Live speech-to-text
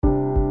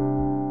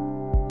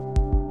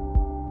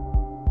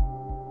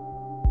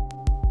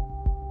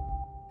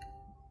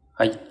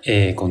は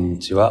い、こんに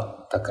ち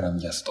は。タクラム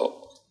キャスト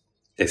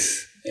で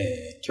す。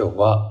今日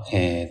は、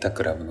タ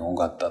クラムの尾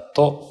形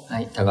と、は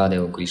い、田川で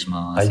お送りし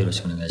ます。はい、よろ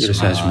しくお願いします。よろし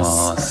くお願いし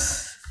ま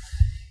す。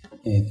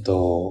今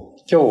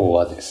日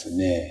はです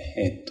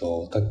ね、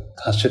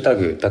ハッシュタ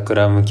グタク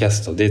ラムキャ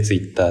ストでツ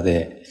イッター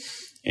で、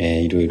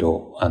いろい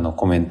ろ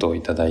コメントを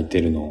いただいて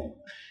いるのを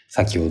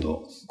先ほ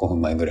ど5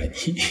分前ぐらいに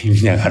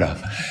見ながら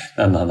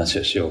何の話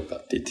をしようか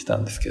って言ってた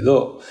んですけ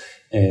ど、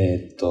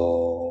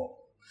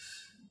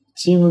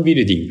チームビ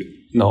ルディング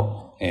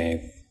の、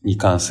に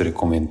関する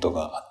コメント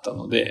があった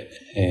の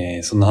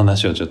で、その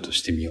話をちょっと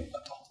してみよう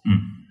かと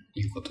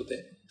いうことで。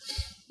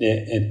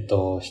で、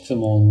質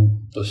問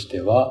とし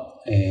ては、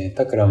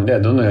タクラムでは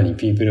どのように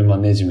ピープルマ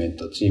ネジメン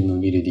ト、チーム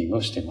ビルディング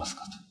をしています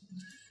かと。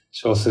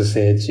少数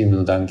制チーム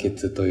の団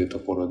結というと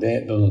ころ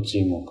で、どのチ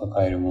ームを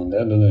抱える問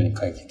題をどのように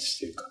解決し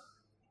ているか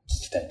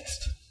聞きたいで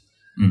す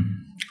と。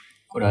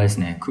これはです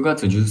ね、9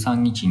月13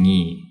日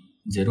に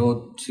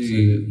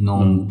02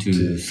ノン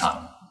2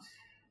さん、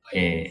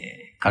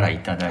から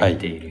いただい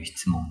ている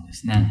質問で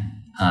すね。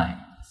はい。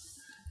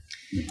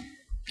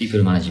ピープ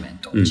ルマネジメン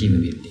ト、チーム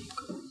ビルディング。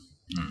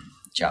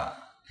じゃあ、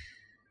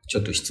ちょ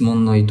っと質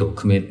問の意図を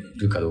組め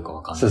るかどうか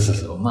わかんないですけ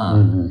ど、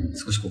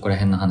少しここら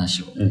辺の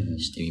話を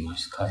してみま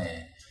すか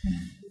ね。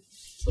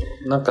そ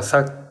うなんか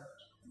最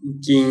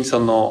近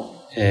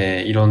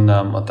いろん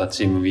なまた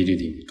チームビル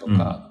ディングと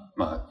か、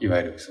いわ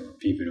ゆるその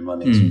ピープルマ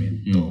ネジメ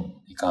ント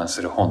に関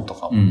する本と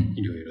かも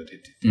いろいろ出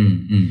てて、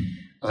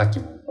さっき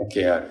も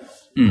OKR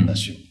の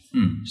話を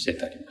して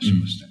たりもし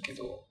ましたけ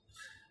ど、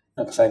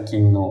なんか最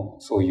近の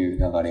そういう流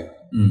れが、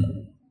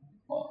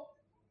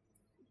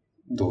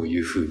どうい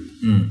うふうに、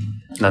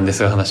なんで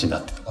そういう話にな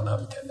ってたかな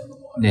みたいなの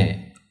もある。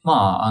ね、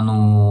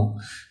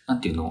なん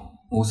ていうの、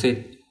オーセン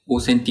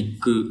ティッ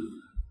ク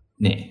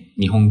ね、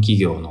日本企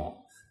業の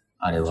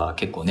あれは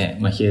結構ね、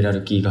ヒエラ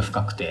ルキーが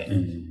深くて、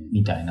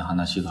みたいな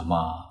話が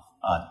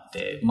あっ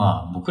て、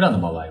僕ら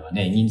の場合は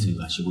ね、人数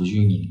が4、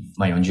50人、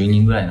40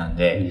人ぐらいなん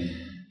で、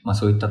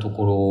そういったと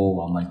ころ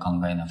はあんまり考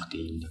えなくて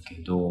いいんだ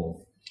けど、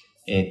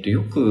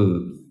よ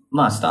く、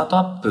スタート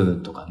アッ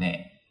プとか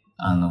ね、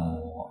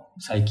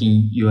最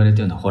近言われて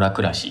るようなホラ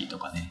クラシーと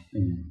かね、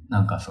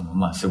なんか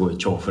すごい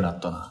超フラッ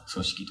トな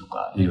組織と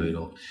かいろい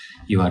ろ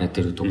言われ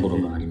てるとこ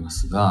ろがありま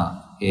す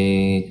が、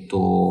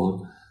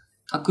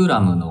タクラ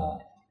ムの、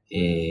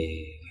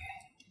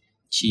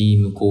チ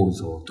ーム構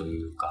造と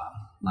いう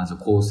か、まず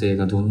構成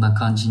がどんな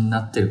感じに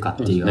なってるか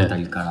っていうあた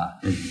りから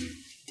言っ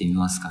てみ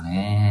ますか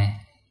ね。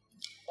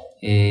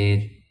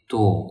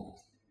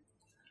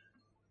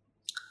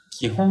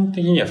基本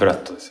的にはフラ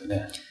ットですよ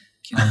ね。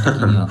基本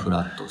的にはフ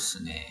ラットで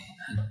すね。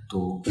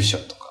部署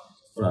とか。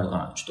これあれか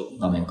な、ちょっと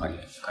画面変え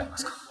ま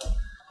すか。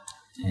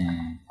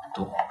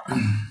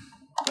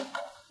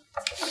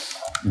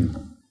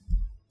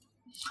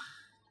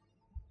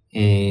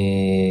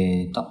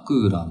タ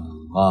クラ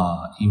ム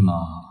は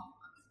今、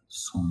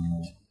仕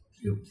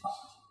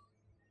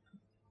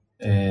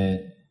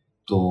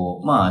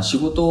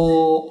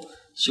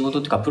事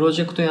っていうか、プロ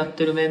ジェクトやっ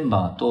てるメン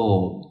バー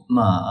と、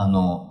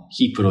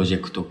非プロジ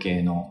ェクト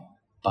系の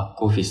バッ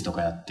クオフィスと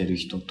かやってる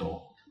人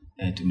と、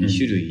2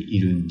種類い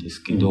るんで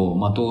すけど、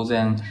当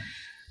然、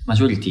マ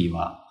ジョリティ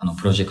は、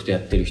プロジェクトや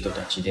ってる人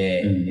たち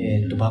で、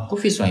バックオ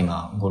フィスは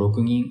今、5、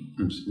6人、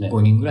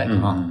5人ぐらいか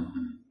な。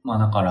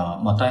だか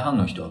ら、大半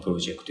の人はプロ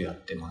ジェクトや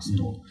ってます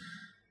と。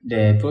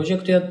で、プロジェ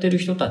クトやってる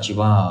人たち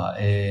は、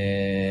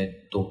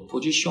ポ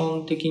ジシ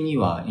ョン的に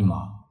は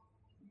今、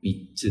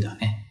3つだ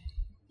ね。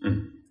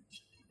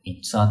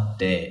3つあっ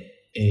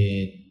て、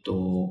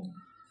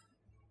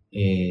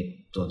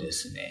で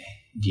すね、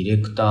ディ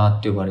レクター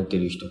って呼ばれて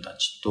る人た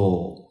ち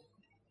と、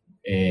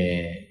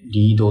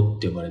リードっ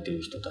て呼ばれて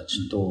る人た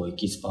ちと、エ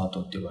キスパー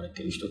トって呼ばれ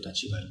てる人た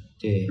ちがい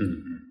て、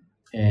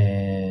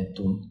エ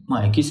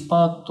キス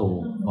パー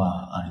ト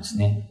は、あれです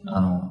ね、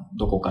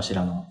どこかし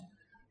らの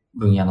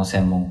分野の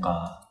専門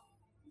家、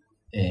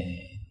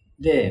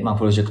で、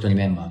プロジェクトに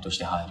メンバーとし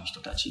て入る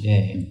人たち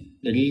で、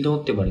リー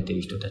ドって呼ばれて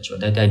る人たちは、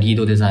だいたいリー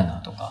ドデザイ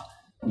ナーとか、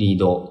リー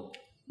ド、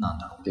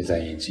デザ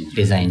イン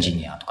エンジ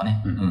ニアとか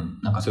ね。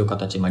なんかそういう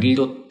形、リー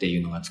ドってい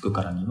うのがつく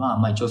からには、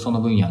一応その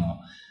分野の、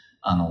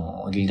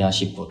リーダー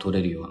シップを取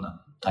れるよう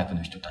なタイプ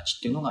の人たちっ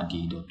ていうのが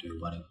リードと呼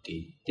ばれて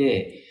い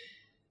て、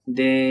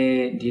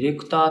で、ディレ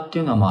クターって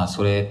いうのは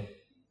そ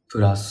れ、プ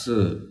ラス、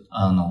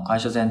会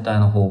社全体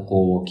の方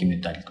向を決め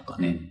たりとか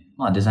ね、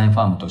デザインフ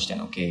ァームとして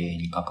の経営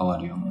に関わ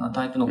るような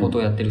タイプのこと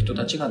をやってる人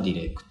たちがディ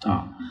レクター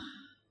っ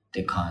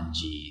て感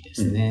じで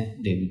すね。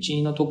で、う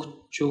ちの特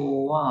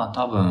徴は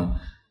多分、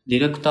ディ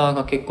レクター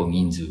が結構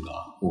人数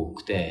が多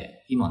く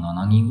て、今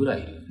7人ぐら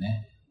いいるよ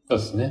ね。そう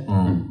ですね。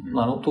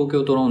東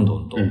京とロンド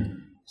ンと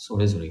そ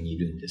れぞれにい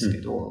るんです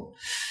けど、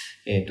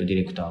ディ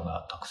レクター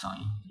がたくさん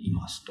い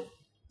ますと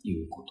い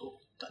うこと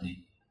だ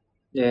ね。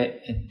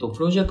で、プ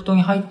ロジェクト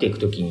に入っていく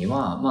ときに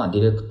は、デ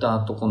ィレクタ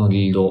ーとこの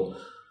リード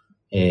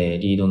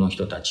の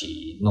人た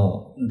ち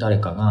の誰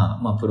かが、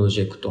プロ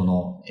ジェクト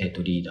の、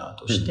リーダー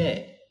とし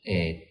て、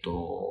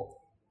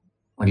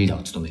リーダー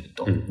を務める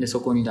と。で、そ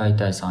こに大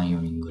体3、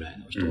4人ぐらい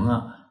の人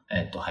が、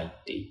入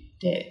っていっ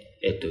て、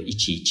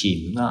一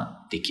チーム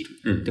ができ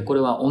る。で、こ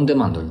れはオンデ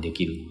マンドにで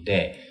きるの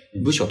で、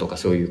部署とか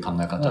そういう考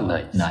え方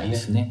はないで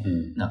すね。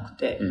なく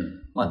て、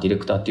まあ、ディレ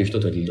クターっていう人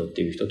とリードっ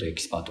ていう人とエ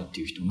キスパートって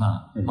いう人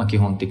が、まあ、基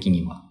本的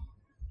には、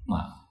ま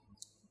あ、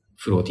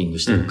フローティング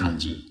してる感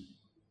じ。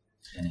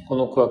こ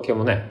の区分け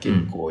もね、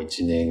結構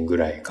1年ぐ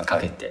らいか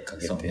けて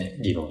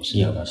議論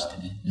しながら、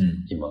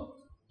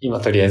今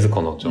とりあえず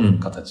この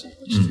形に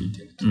落ち着い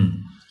てると。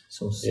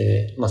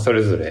で、まあ、そ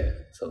れぞれ、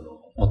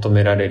求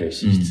められる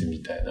資質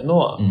みたいなの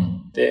はあ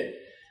って、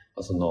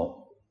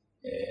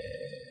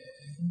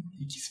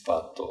エキスパ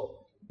ー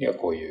トには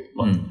こういう、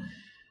まあ、なんで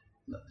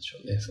しょ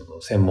うね、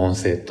専門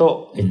性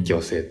と越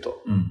境性と、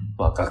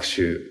まあ、学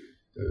習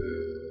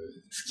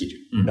スキ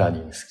ル、ラー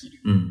ニングスキ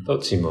ルと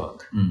チームワー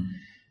ク。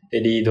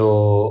で、リー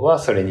ドは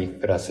それに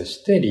プラス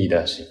してリー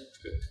ダーシップ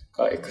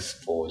かエク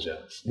スポージャー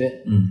です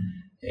ね。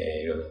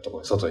いろんなとこ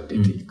ろに外に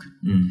出ていく。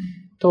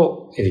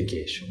と、エデュ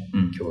ケーショ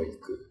ン、教育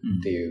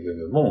っていう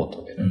部分も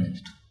求められると。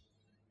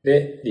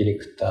で、ディレ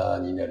クタ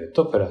ーになる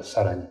と、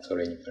さらにそ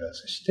れにプラ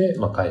スして、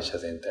まあ、会社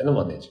全体の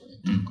マネジ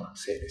メントとか、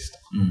セールスと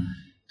か、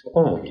と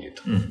ころも見る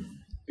と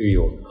いう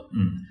ような。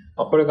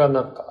まあ、これが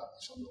なんか、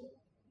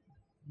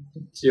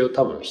一応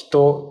多分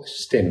人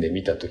視点で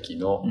見た時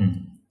の、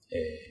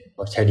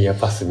まあ、キャリア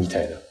パスみ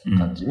たいな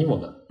感じにも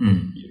なっている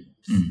んで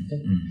すね。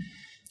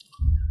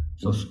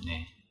そうです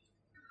ね。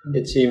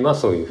で、チームは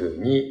そういうふ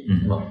うに、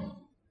まあ、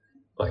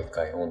毎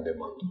回オンデ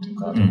マンドという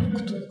か、アドホッ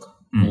クというか、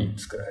に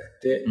作られ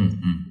て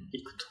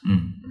いくと。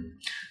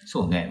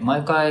そうね。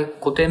毎回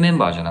固定メン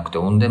バーじゃなくて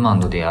オンデマ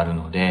ンドでやる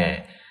の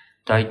で、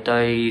大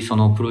体そ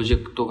のプロジ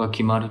ェクトが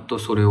決まると、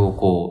それを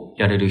こ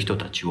う、やれる人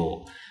たち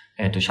を、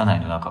社内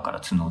の中か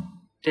ら募っ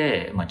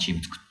て、まあ、チー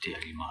ム作ってや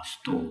りま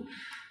すと。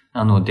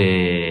なの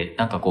で、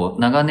なんかこ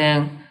う、長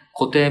年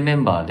固定メ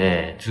ンバー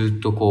でずっ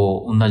と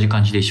こう、同じ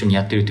感じで一緒に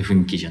やってるって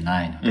雰囲気じゃ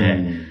ないの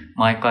で、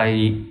毎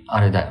回、あ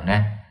れだよ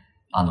ね。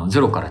ゼ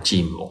ロからチ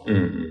ームを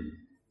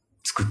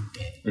作っ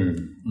て、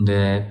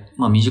で、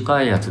まあ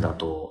短いやつだ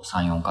と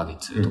3、4ヶ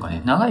月とか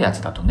ね、長いや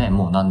つだとね、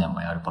もう何年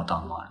もやるパタ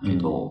ーンもあるけ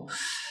ど、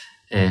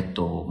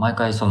毎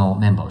回その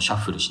メンバーをシャッ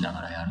フルしな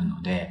がらやる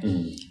ので、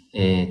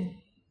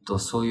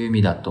そういう意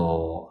味だ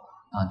と、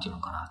なんていうの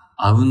かな、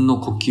あうんの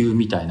呼吸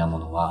みたいなも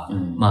のは、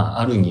まあ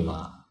あるに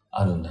は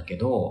あるんだけ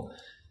ど、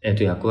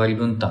役割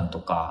分担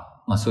と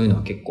か、まあそういうの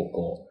は結構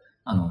こ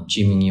う、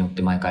チームによっ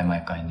て毎回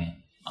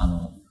ね、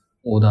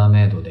オーダー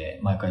メイドで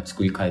毎回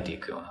作り変えてい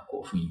くような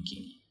こう雰囲気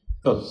に、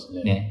そうです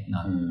ね。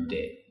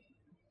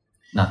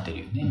なって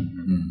るよね。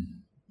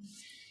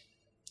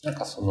なん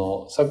かさ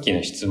っき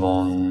の質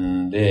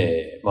問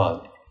で、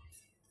ま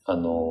あ、ど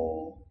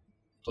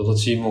の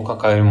チームを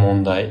抱える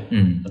問題、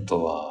あ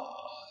とは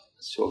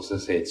少数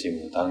精チー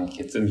ムの団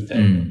結みたい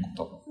な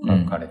ことが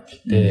書かれて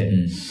て、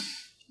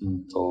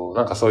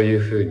なんかそういう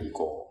ふうに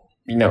こ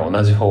う、みんなが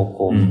同じ方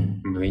向を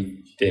向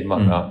いて、ま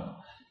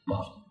あ、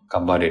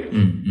頑張れる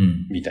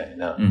みたい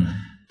な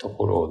と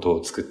ころをど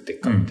う作ってい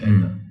くかみたい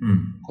な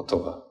こ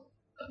とが、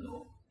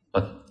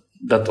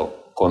だ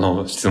とこ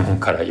の質問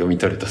から読み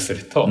取るとす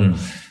ると、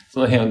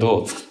その辺を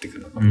どう作っていく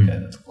のかみたい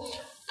なところ。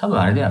多分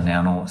あれだよね、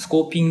ス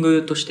コーピン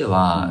グとして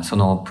は、そ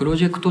のプロ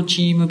ジェクト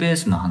チームベー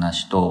スの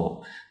話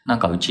と、なん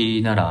かう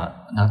ちな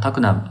ら、タク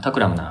ラ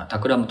ムならタ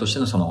クラムとして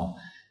の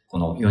こ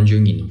の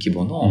40人の規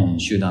模の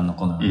集団の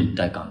この一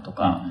体感と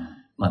か、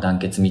まあ団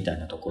結みたい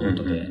なところ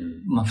とで、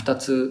まあ2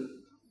つ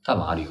多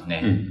分あるよ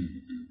ね。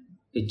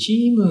で、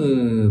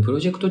プロ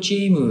ジェクト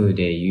チーム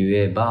で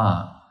言え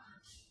ば、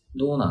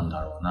どうなん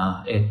だろう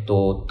な。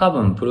多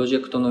分プロジ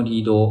ェクトの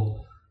リー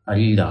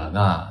ダー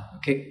が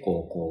結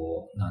構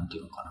こう、なんてい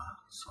うのかな、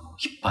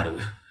引っ張る。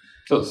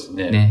そうです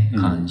ね。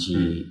感じ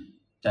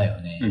だ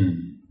よね。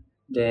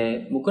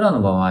で、僕ら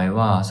の場合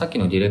は、さっき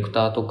のディレク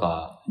ターと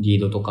かリ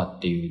ードとかっ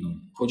ていうの、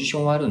ポジショ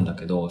ンはあるんだ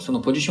けど、その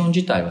ポジション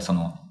自体は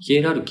ヒ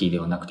エラルキーで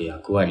はなくて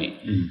役割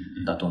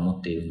だと思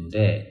っているの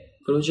で、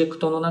プロジェク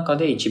トの中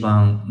で一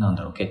番、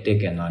決定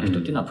権のある人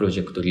っていうのはプロ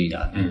ジェクトリー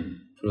ダーで、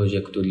プロジ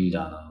ェクトリー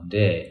ダーなの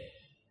で、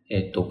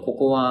こ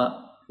こ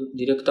は、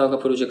ディレクターが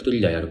プロジェクトリ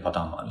ーダーやるパ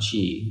ターンもある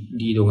し、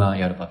リードが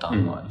やるパター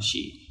ンもある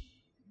し、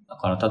だ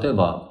から例え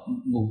ば、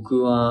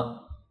僕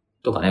は、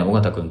とかね、尾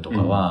形くんと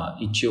かは、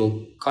一応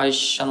会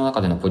社の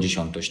中でのポジシ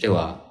ョンとして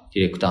はデ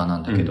ィレクターな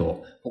んだけ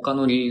ど、他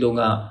のリード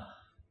が、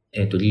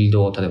リー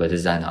ド、例えばデ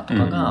ザイナーと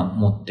かが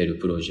持ってる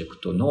プロジェク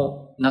ト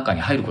の中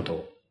に入るこ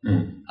と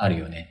ある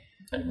よね。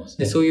あります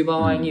ね。で、そういう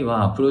場合に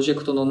は、プロジェ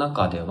クトの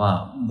中で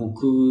は、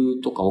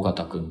僕とか尾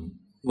形くん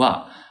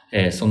は、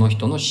その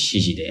人の指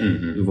示で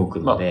動く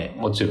ので、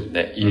もちろん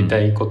ね、言い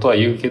たいことは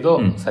言うけど、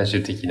最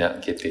終的な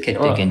決定権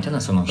っていうの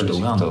はその人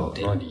が持っ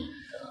てる。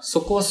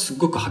そこはす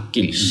ごくはっ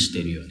きりして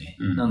るよね。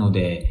なの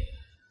で、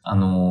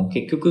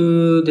結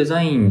局デ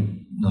ザイ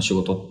ンの仕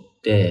事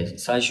って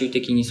最終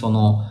的にス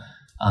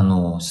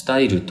タ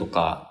イルと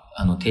か、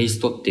テイス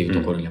トっていう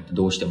ところにやっぱ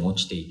どうしても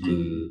落ちていく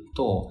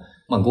と、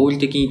まあ合理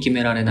的に決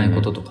められない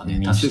こととかね、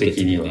多数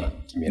決にね、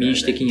民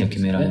主的には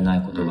決められな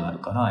いことがある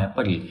から、やっ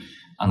ぱり、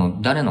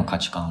誰の価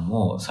値観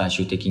を最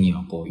終的に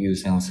はこう優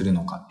先をする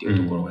のかってい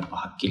うところがやっぱ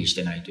はっきりし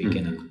てないといけ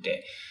なく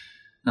て、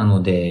な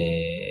の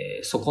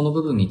で、そこの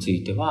部分につ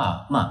いて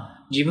は、ま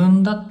あ、自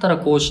分だったら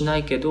こうしな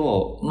いけ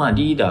ど、まあ、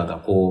リーダーが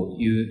こう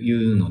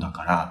言うのだ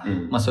から、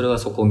まあ、それは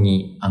そこ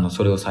に、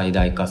それを最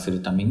大化す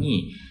るため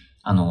に、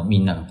み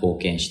んなが貢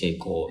献してい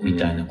こうみ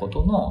たいなこ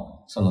と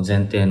の、その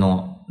前提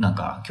のなん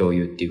か共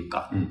有っていう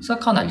か、それ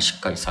はかなりしっ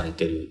かりされ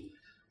てる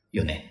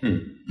よね。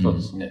そう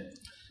ですね。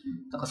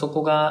なんかそ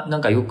こが、な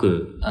んかよ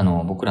く、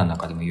僕らの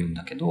中でも言うん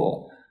だけ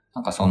ど、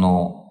なんか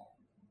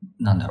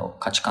なんだろう、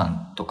価値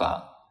観と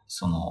か、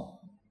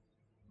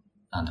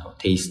なんだろう、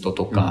テイスト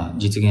とか、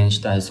実現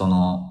したい世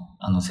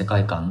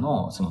界観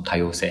のその多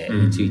様性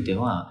について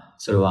は、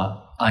それ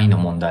は愛の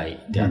問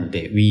題であっ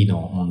て、We の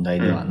問題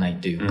ではない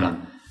というか、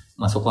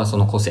まあそこはそ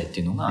の個性って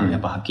いうのがや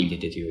っぱはっきり出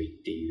てて良い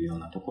っていうよう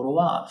なところ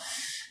は、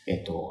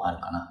ある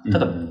かな。た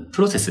だ、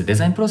デ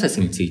ザインプロセス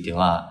について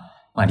は、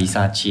まあリ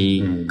サー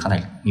チかな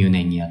り入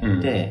念にや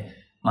って、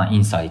まあイ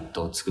ンサイ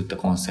トを作った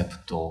コンセ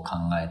プトを考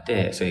え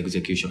て、そういうエグ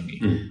ゼキューションに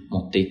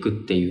持っていくっ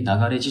ていう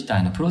流れ自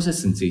体のプロセ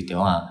スについて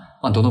は、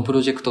まあどのプ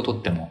ロジェクトと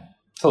っても、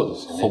そうで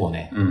すね。ほぼ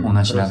ね、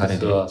同じ流れで。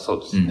そう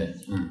ですね。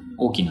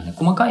大きなね、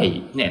細か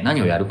いね、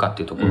何をやるかっ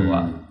ていうところ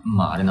は、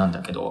まああれなん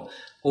だけど、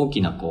大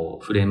きなこ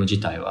う、フレーム自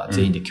体は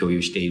全員で共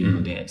有している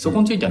ので、そ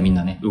こについてはみん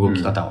なね、動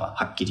き方は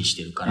はっきりし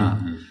てるから、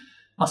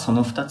まあそ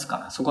の二つか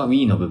な。そこは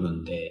We の部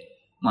分で、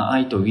まあ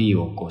I と We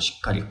をこう、し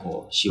っかり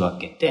こう、仕分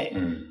けて、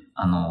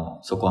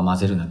そこは混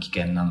ぜるのは危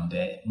険なの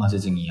で、混ぜ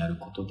ずにやる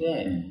こと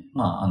で、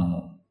まあ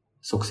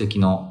即席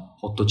の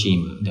ホットチ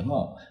ームで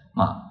も、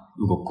まあ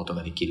動くこと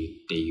ができる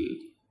っていう、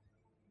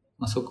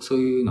まあそう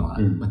いうのは、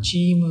まあ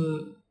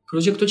プ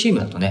ロジェクトチーム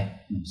だと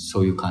ね、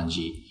そういう感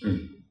じに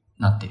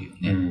なってるよ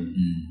ね。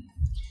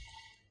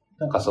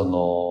なんか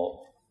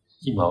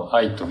今、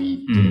愛と We っ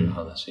ていう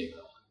話が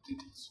出て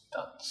き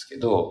たんですけ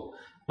ど、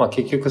まあ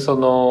結局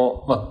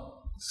まあ、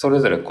それ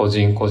ぞれ個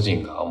人個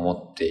人が思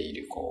ってい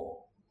る、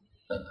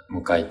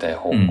向かいたい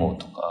方向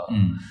とか、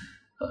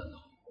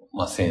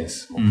まあセン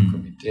スも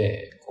含め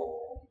て、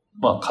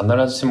まあ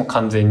必ずしも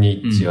完全に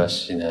一致は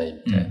しな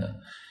いみたいな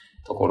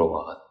ところ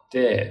があっ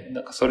て、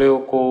なんかそれ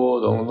を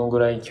どのぐ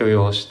らい許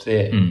容し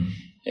て、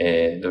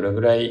どれ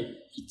ぐらい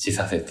一致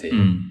させて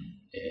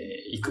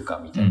いく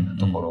かみたいな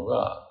ところ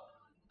が、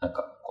なん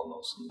か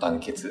その団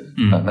結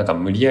が、なんか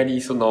無理やり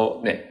なん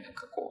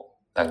か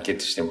団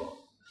結しても。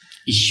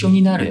一緒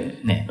になる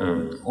ね。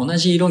同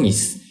じ色に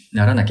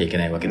ならなきゃいけ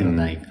ないわけでは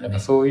ないからね。なんか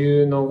そう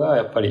いうのが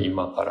やっぱり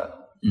今か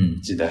らの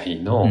時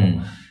代の、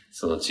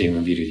そのチー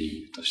ムビルディ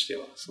ングとして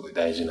はすごい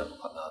大事なの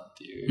かなっ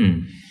ていう。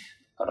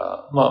だか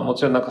ら、まあも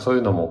ちろんなんかそうい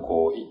うの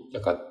もな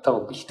んか多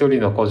分一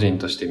人の個人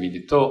として見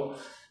ると、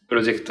プ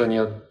ロジェクトに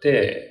よっ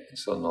て、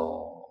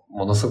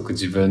ものすごく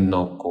自分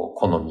の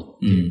好みっ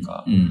ていう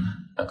か、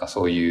なんか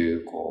そうい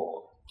う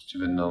自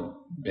分の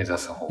目指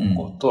す方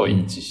向と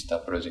一致した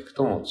プロジェク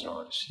トももちろ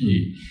んある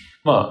し、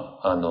ま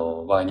あ、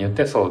場合によっ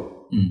てはそ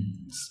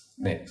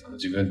の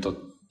自分と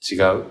違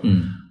う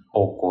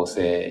方向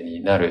性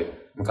に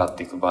向かっ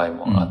ていく場合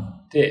も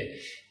あって、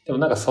でも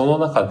なんかその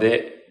中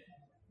で、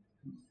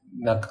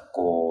なんか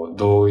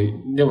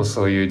でも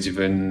そういう自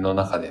分の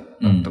中で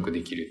納得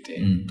できる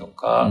点と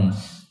か、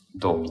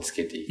どう見つ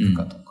けていく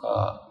かと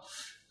か、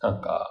な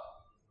んか、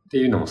って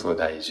いうのもすごい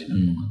大事な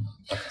のかな。なんか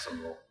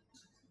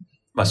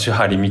まあ、手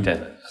張りみたい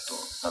な、あ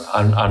と、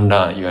アン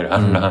ラーン、いわゆるア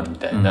ンラーンみ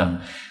たいな、や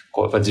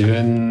っぱ自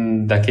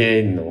分だ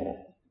けの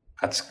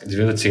自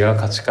分と違う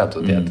価値観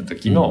と出会った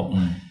時の、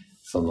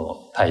その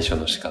対処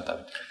の仕方みたい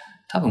な。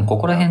多分こ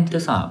こら辺って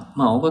さ、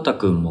まあ、尾形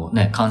くんも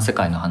ね、環世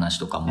界の話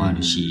とかもあ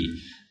るし、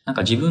なん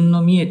か自分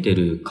の見えて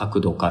る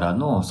角度から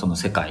のその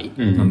世界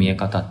の見え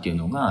方っていう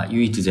のが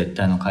唯一絶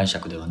対の解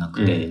釈ではな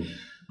くて、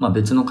まあ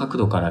別の角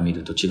度から見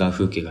ると違う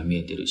風景が見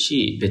えてる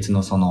し、別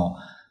の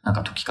なん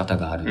か解き方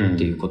があるっ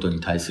ていうことに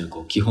対する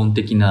基本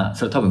的な、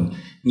それ多分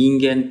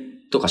人間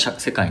とか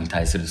世界に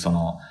対する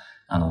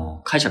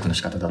解釈の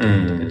仕方だと思う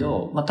んだけ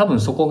ど、まあ多分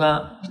そこ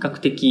が比較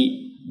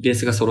的ベー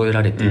スが揃え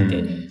られてい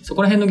て、そ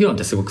こら辺の議論っ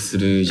てすごくす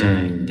るじゃ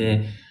ないん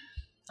で、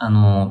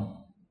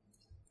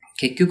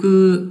結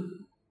局、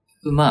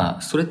ま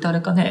あ、それってあれ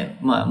かね、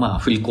まあ、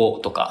振り子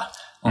とか、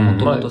も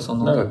ともと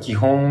なんか基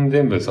本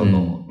全部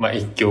まあ、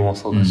一挙も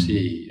そうだ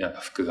し、なん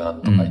か複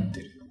眼とか言って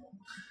るのも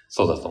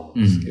そうだと思う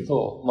んですけ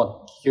ど、まあ、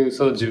結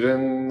局自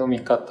分の見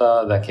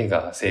方だけ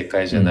が正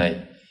解じゃな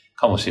い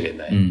かもしれ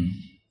ないっ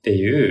て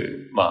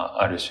いう、ま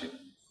あ、ある種、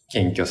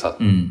謙虚さ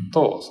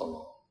と、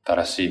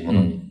新しいも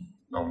の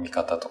の見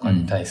方とか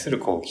に対する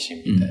好奇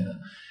心みたいな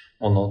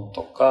もの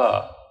と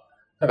か、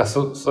なんか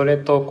それ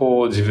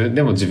と自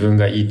分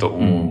がいいと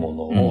思う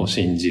ものを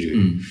信じる、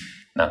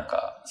なん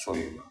かそう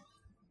いう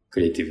ク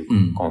リエイティブ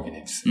コンフィ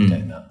デンスみた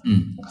いな、な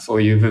んかそ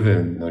ういう部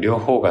分の両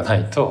方がな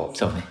いと、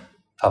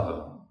多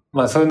分、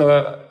まあそう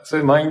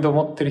いうマインドを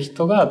持ってる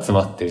人が集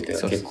まってるっていう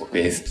のは結構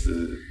ベース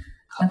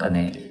なんか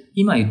ね、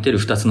今言ってる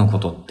二つのこ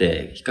とっ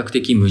て比較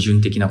的矛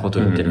盾的なこと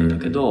を言ってるんだ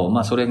けど、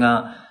まあそれ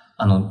が、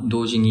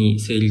同時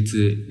に成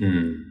立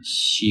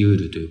し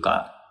得るという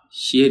か、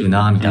し得る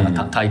なみたい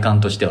な体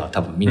感としては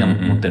多分みんな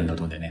持ってるんだ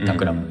と思うんだよね、タ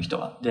クラムの人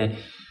は。で、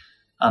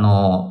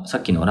さ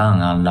っきのラ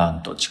ンアンラ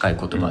ンと近い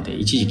言葉で、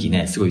一時期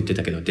ね、すごい言って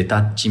たけど、デタ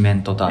ッチメ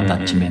ントとアタ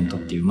ッチメントっ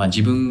ていう、まあ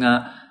自分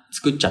が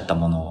作っちゃった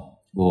もの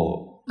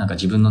を、なんか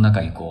自分の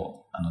中にこ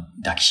う、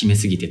抱きしめ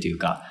すぎてという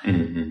か、握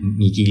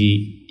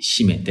り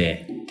しめ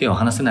て、手を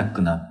離せな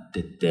くなっ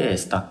てって、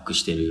スタック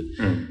してる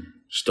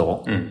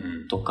人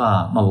と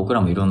か、まあ僕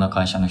らもいろんな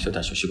会社の人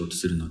たちと仕事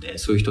するので、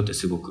そういう人って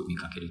すごく見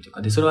かけるという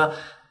か、で、それは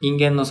人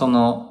間の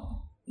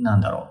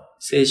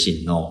精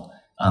神の、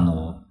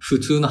普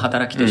通の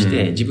働きとし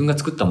て自分が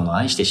作ったものを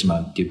愛してしま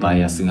うっていうバ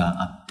イアス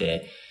があっ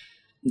て、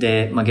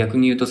で、まあ逆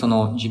に言うと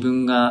自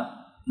分が、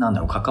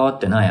関わっ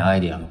てないア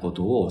イデアのこ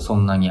とをそ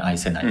んなに愛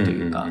せないと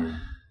いうか、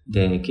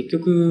で、結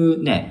局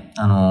ね、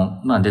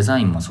まあデザ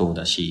インもそう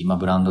だし、まあ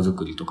ブランド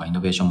作りとかイ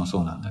ノベーションも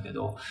そうなんだけ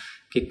ど、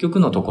結局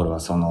のところは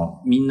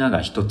みんな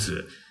が一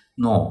つ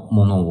の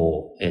もの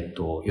を、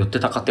寄って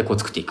たかってこう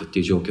作っていくって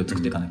いう状況を作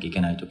っていかなきゃいけ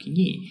ないとき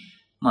に、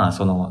まあ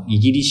握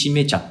りし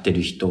めちゃって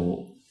る人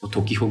を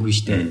解きほぐ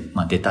して、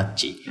まあデタッ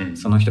チ、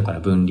その人から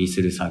分離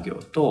する作業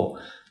と、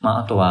ま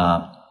ああと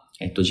は、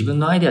自分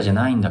のアイデアじゃ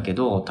ないんだけ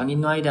ど、他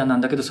人のアイデアな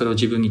んだけど、それを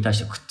自分に対し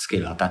てくっつけ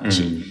るアタッ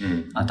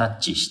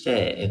チし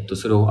て、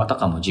それをあた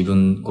かも自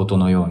分ごと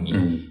のように、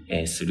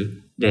す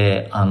る。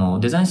で、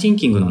デザインシン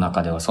キングの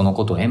中ではその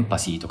ことをエンパ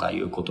シーとかい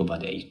う言葉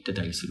で言って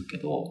たりするけ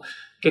ど、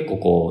結構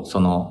こう、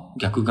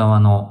逆側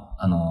の、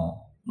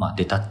まあ、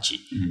デタッ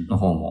チの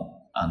方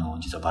も、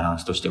実はバラン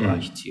スとしては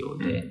必要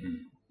で、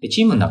で、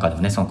チームの中で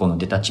もね、この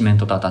デタッチメン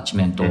トとアタッチ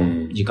メントを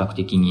自覚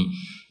的に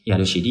や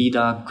るし、リー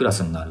ダークラス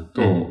になる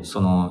と、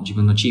自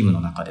分のチーム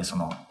の中で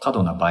過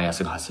度なバイア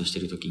スが発生して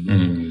いるときに、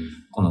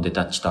このデ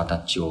タッチとアタ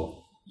ッチを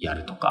や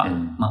るとか、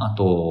まあ、あ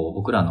と、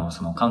僕らの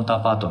カウンタ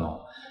ーパート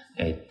の、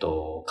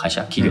会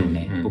社、企業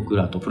ね、僕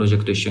らとプロジェ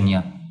クト一緒に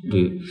や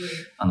る、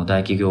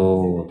大企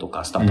業と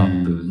かスタートア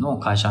ップの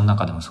会社の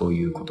中でもそう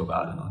いうことが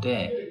あるの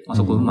で、まあ、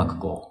そこをうまく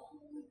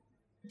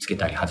つけ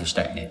たり外し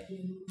たりね。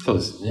そう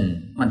ですね。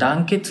まあ、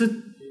団結っ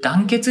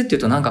てい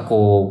うと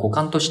五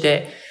感とし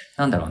て、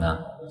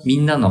み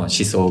んなの思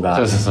想が。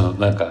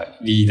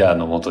リーダー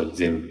のもとに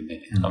全部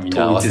ね、みん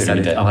な合わせる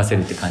みたいな。合わせ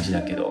るって感じ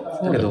だけど。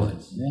だけど、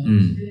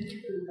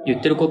言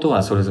ってること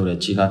はそれぞれ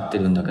違って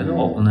るんだけ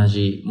ど、同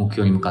じ目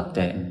標に向かっ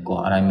て、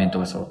アライメント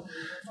が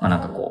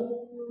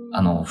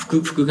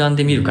複眼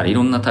で見るからい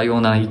ろんな多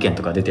様な意見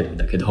とか出てるん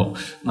だけど、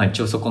まあ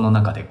一応そこの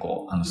中で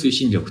推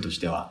進力とし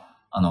ては、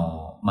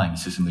前に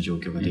進む状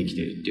況ができ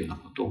てるっていうよう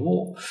なこと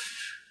を、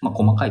まあ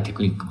細かいテ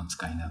クニックも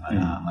使いなが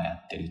ら、まあや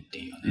ってるって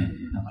いうね、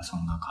そ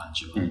んな感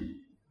じは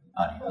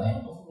あるよ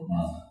ね。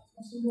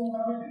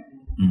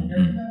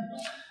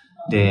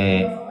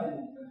で、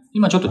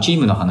今ちょっとチー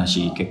ムの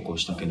話結構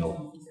したけ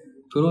ど、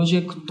プロジ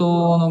ェク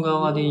トの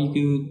側で言う、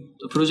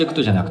プロジェク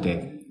トじゃなく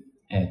て、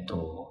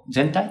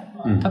全体、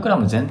タクラ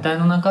ム全体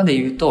の中で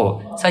言う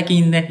と、最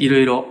近ね、いろ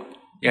いろ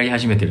やり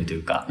始めてるとい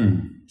うか、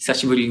久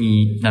しぶり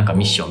にミ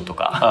ッションと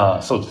か、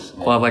そうです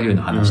ね、コアバリュー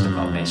の話と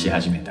かをね、し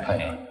始めたり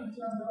ね。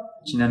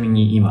ちなみ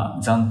に今、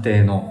暫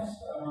定の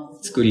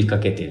作りか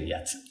けてる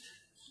やつ。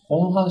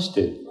この話っ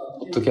て、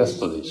ポッドキャス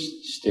トで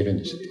してるん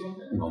でしたっけ、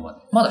今まで。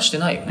まだして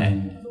ないよ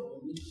ね。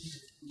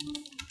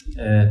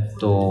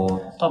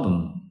多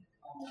分、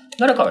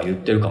誰かが言っ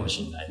てるかも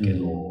しれないけ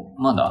ど、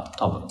まだ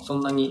多分そ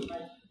んなに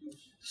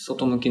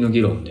外向きの議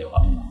論で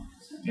は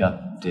や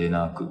って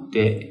なく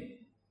て、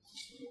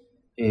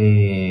ミ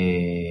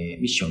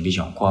ッション、ビジ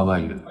ョン、コアバ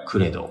リュー、ク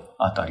レド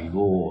あたり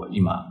を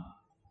今、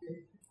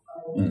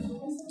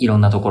いろ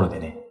んなところで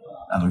ね、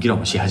議論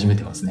もし始め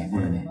てますね、こ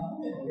れね。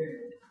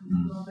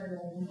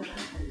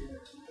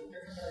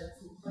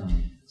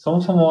そ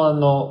もそ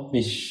もミ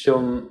ッショ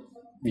ン、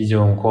ビジ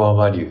ョン、コア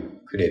バリュー、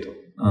クレド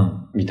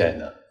みたい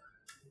な、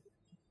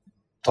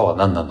とは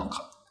何なの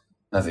か、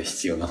なぜ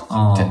必要なの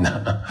かみたい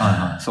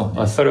な。そうね。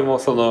まあそれも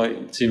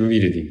チームビ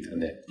ルディングと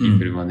ね、ピー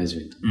プルマネジ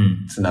メント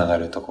につなが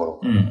るところ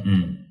かなと思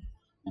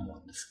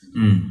うんですけ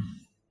ど。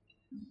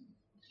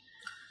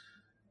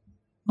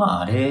ま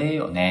ああれ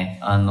よ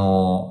ね、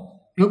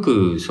よ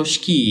く組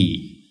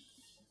織、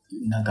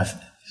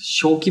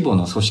小規模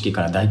の組織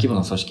から大規模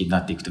の組織にな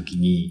っていくとき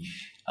に、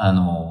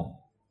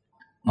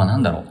まあ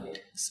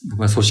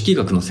僕は組織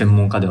学の専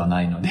門家では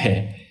ないの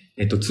で、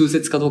通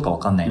説かどうかわ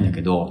かんないんだ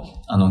けど、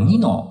2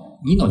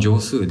の乗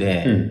数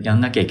でやん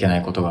なきゃいけな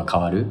いことが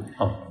変わる。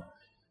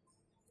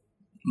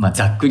まあ、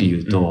ざっくり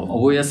言うと、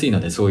覚えやすいの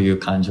でそういう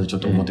感じをちょっ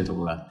と思ってるとこ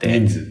ろがあっ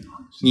て。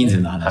人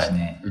数の話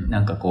ね。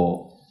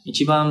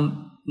一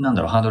番、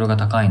ハードルが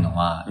高いの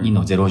は2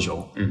の0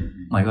乗。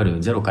まあ、いわゆる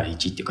0から1っ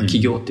ていうか、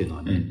企業っていうの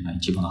はね、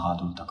一番ハー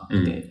ドル高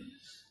くて。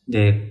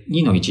で、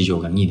2の1乗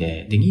が2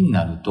で、2に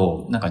なる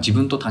と、自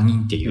分と他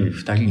人っていう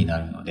2人にな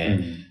るので、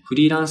フ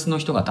リーランスの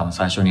人が多分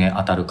最初に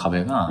当たる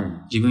壁が、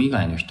自分以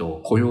外の人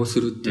を雇用す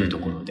るっていうと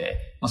ころで、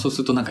まあそう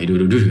するといろい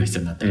ろルールが必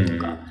要になったりと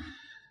か。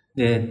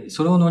で、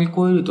それを乗り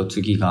越えると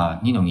次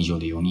が2の2乗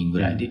で4人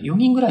ぐらいで、4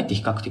人ぐらいって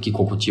比較的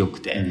心地よ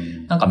くて、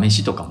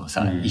飯とかも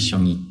さ、一緒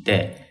に行っ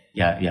て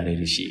やれ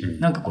るし、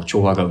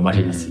調和が生ま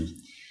れやすい。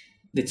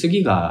で、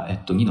次が、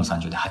2の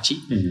3乗で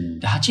8。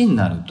で、8に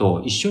なる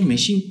と、一緒に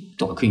飯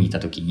とか食いに行った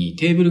時に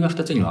テーブルが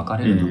2つに分か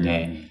れるの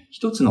で、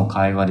一つの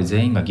会話で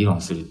全員が議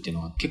論するっていう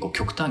のが結構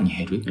極端に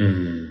減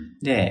る。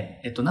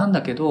で、なん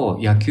だけど、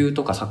野球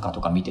とかサッカーと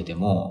か見てて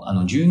も、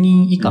10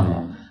人以下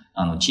の、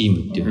チ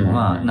ームっていうの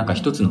は、なんか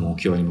一つの目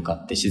標に向か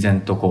って自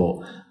然と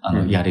こ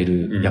う、やれ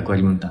る、役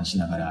割分担し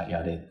ながら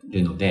やれ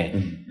るので、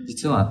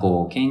実は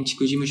こう、建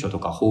築事務所と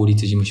か法律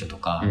事務所と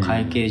か、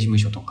会計事務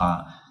所と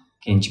か、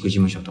建築事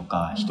務所と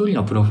か、一人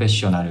のプロフェッ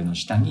ショナルの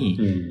下に、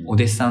お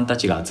弟子さんた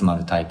ちが集ま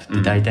るタイプっ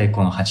て大体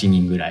この8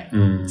人ぐらい、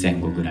前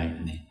後ぐらいで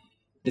ね。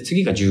で、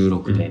次が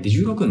16で、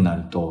16にな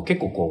ると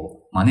結構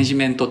こう、マネジ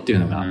メントっていう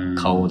のが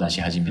顔を出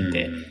し始め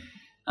て、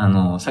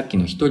さっき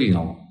の一人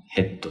の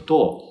ヘッド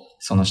と、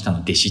その下の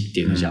弟子って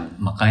いうのじゃ、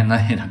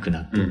賄えなく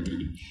なってってい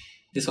う。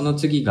で、その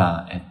次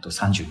が、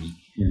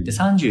32。で、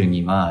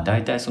32は、だ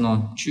いたいそ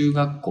の、中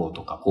学校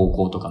とか高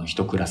校とかの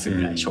一クラス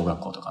ぐらい、小学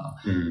校とか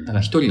の。だか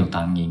ら一人の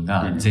担任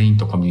が全員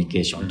とコミュニ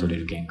ケーション取れ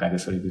る限界が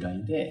それぐら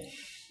いで、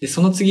で、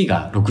その次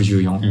が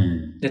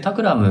64。で、タ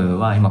クラム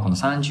は今この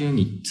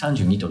32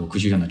と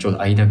64のちょう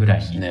ど間ぐら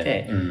いにい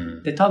て、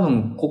で、多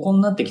分、ここ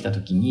になってきた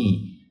時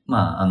に、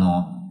まあ、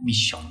ミッ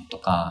ションと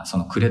か、そ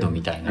のクレド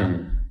みたいな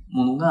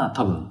ものが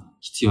多分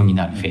必要に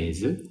なるフェー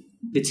ズ。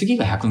で、次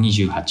が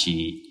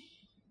128。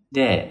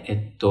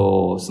で、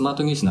スマー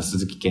トニュースの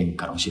鈴木健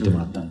から教えても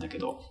らったんだけ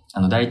ど、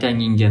大体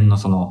人間の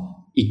そ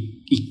の、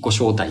一個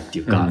正体って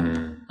いうか、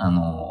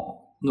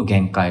の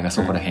限界が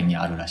そこら辺に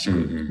あるらし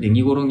く、で、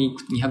2頃に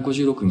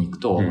256に行く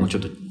と、もうちょ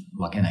っと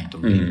分けないと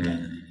無理みたい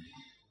な。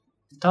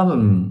多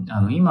分、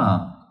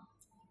今、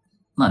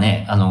まあ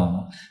ね、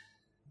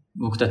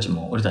俺たち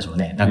も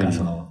ね、なんか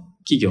その、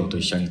企業と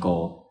一緒に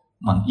こ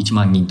う、まあ、1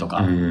万人と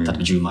か、例えば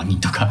10万人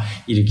とか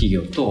いる企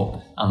業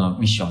と、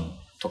ミッション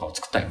とかを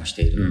作ったりもし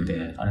ているの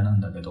で、あれなん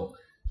だけど、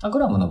タク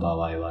ラムの場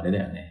合はあれ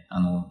だよね。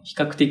比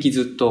較的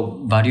ずっ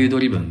とバリュード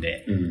リブン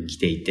で来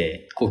てい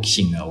て、好奇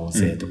心が旺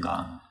盛と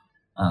か、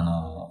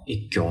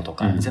越境と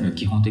か、全部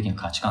基本的に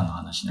価値観の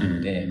話なの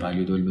で、バリ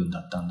ュードリブンだ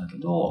ったんだけ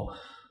ど、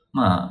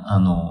ま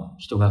あ、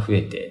人が増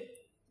えて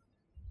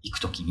いく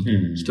ときに、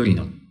一人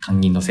の担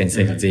任の先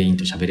生が全員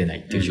と喋れない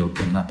っていう状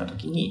況になったと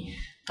きに、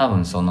多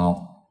分そ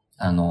の、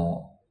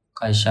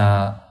会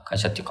社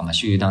っていうか、まあ、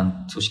集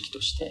団組織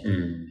として、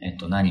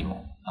何を、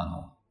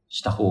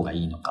した方が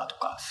いいのかと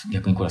か、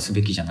逆にこれはす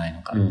べきじゃない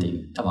のかって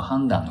いう、多分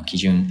判断の基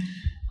準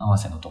合わ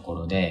せのとこ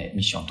ろで、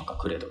ミッションとか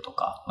クレドと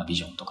か、まあ、ビ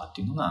ジョンとかっ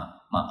ていうの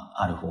が、ま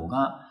あ、ある方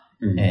が、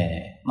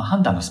まあ、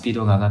判断のスピー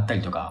ドが上がった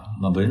りとか、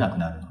まあ、ぶれなく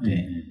なるの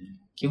で、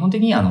基本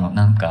的にな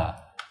ん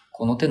か、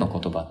この手の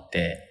言葉っ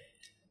て、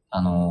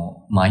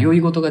迷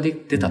い事が出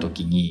た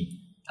時に、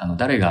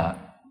誰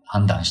が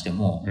判断して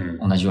も、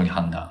同じように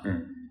判断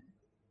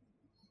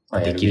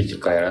できるという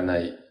か。やるべきかやらな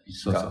いべ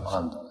きか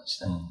判断し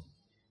たい。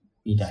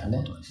みたいな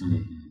ことですね。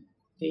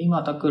で、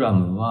今、タクラ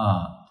ム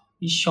は、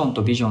ミッション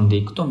とビジョンで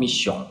いくとミッ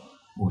ション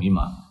を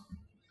今、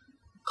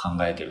考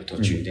えている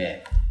途中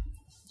で、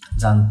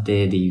暫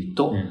定で言う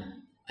と、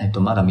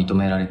まだ認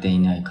められてい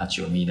ない価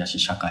値を見出し、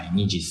社会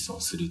に実装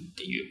するっ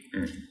てい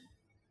う、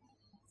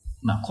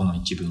まあ、この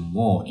一文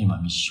を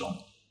今ミッシ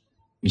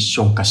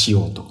ョン化し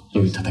ようとい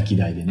う叩き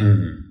台でね。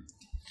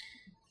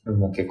これ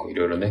も結構い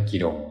ろいろね、議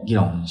論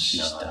し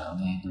た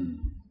ね。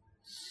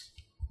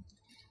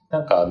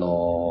なんか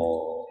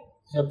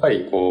やっぱ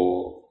り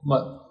こう、ま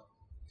あ、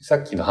さ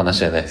っきの話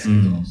じゃないですけ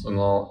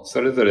ど、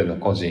それぞれの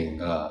個人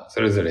が、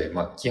それぞれ、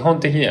まあ、基本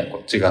的には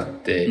こう違っ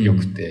てよ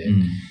くて、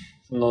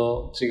そ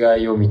の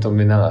違いを認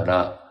めなが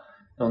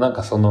ら、なん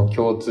かその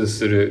共通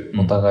する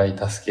お互い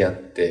助け合っ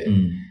て、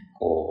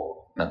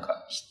こう、なん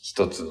か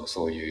一つの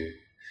そういう、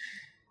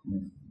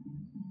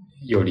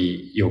よ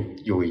り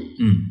良い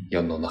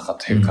世の中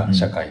というか、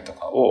社会と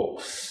かを、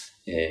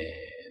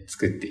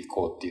作ってい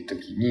こうっていう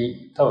時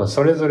に、多分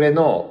それぞれ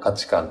の価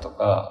値観と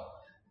か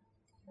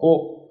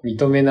を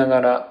認めな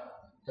がら、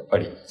やっぱ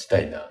り生きた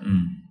いなっ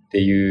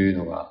ていう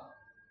のが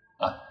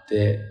あっ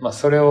て、まあ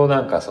それを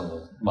なんか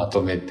ま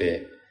とめ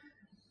て、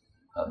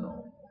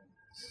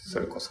そ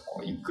れこそ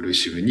こうインクルー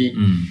シブに、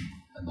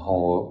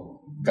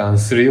包含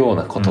するよう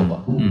な言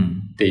葉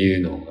って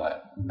いうの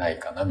がない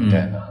かなみた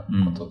いな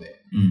こと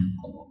で、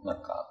な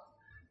んか、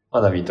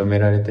まだ認め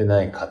られて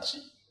ない価値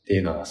ってい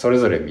うのがそれ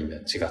ぞれみんな違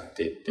っ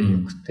てってよ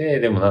くて、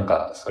でもなん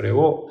かそれ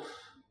を、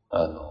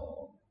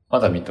ま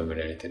だ認め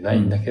られてな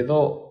いんだけ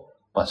ど、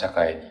まあ社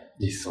会に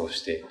実装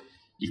して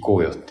いこ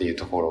うよっていう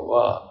ところ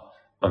は、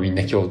まあみん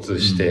な共通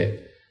し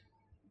て、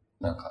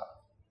なんか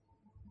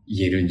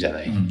言えるんじゃ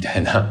ないみた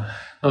いな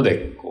の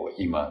で、こ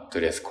う今と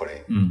りあえずこ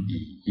れ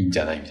いいんじ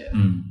ゃないみたいな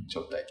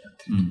状態になっ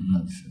てる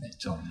んですよね。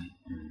そうね。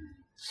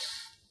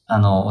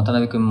渡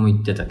辺くんも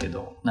言ってたけ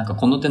ど、なんか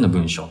この手の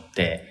文章っ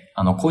て、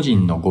個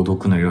人の誤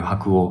読の余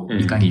白を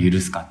いかに許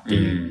すかって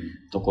い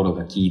うところ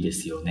がキーで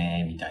すよ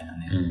ね、みたいな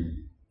ね。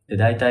で、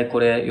大体こ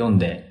れ読ん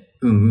で、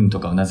と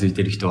かうなずい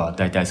てる人は、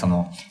大体そ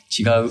の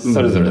違う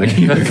それぞれね。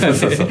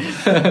そう。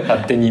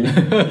勝手にね、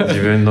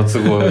自分の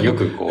都合をよ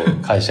くこ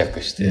う解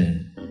釈して、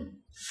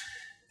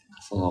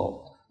そ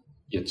の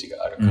余地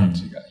がある感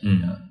じがいいなって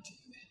いうね。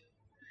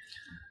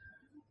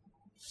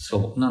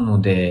そう。な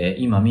ので、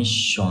今ミッ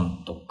ショ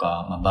ンと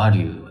か、まあ、バ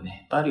リューを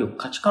ね、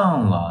価値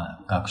観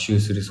は学習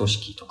する組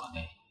織とか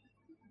ね、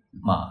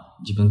まあ、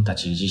自分た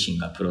ち自身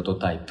がプロト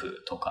タイ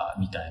プとか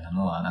みたいな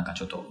のは、なんか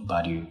ちょっと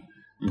バリュー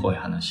っぽい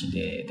話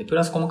で、で、プ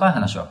ラス細かい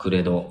話はク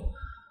レド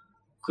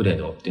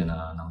っていうの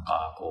は、なん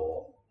か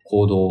こう、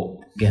行動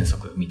原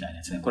則みたいな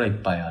やつね。これはい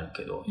っぱいある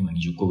けど、今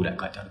20個ぐらい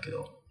書いてあるけ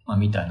ど、まあ、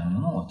みたいな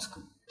ものを作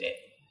っ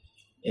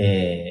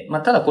て、ま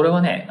あ、ただこれ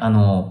はね、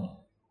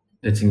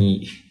別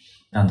に、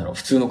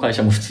普通の会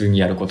社も普通に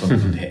やることな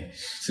ので、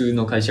普通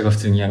の会社が普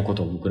通にやるこ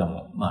とを僕ら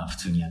も、まあ普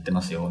通にやって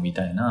ますよ、み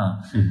たい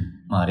な、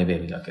まあレベ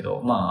ルだけ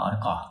ど、まああ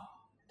れか。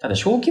ただ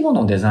小規模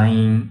のデザ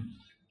イン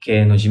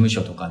系の事務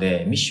所とか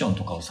でミッション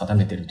とかを定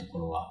めてるとこ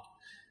ろは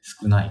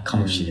少ないか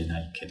もしれな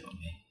いけど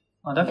ね。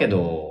まあだけ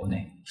ど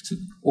ね、普通、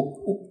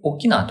大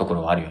きなとこ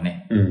ろはあるよ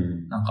ね。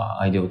なんか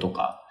アイデオと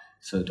か、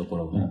そういうとこ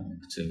ろも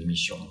普通にミッ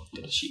ションを持っ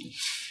てるし、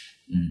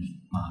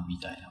まあみ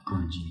たいな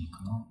感じ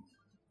かな。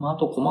まあ、あ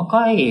と細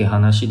かい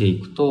話でい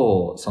く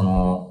と、そ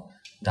の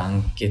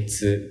団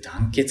結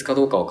か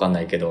どうかわかんな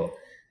いけど、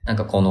なん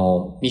かこ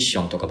のミッシ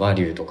ョンとかバ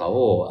リューとか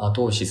を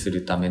後押しす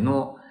るため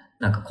の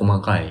なんか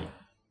細かい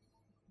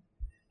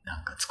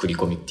なんか作り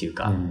込みっていう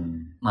か、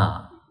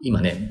まあ今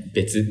ね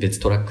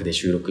別トラックで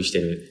収録して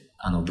る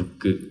ブ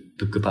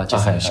ックパーチェ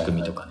スの仕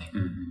組みとかね。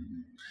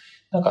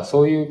なんか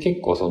そういう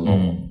結構そ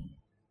の、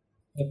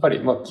やっぱ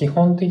りまあ基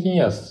本的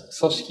には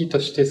組織と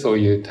してそう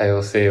いう多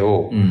様性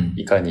を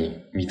いかに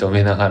認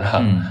めなが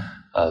ら、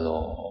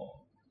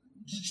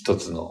一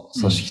つの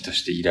組織と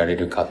していられ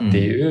るかって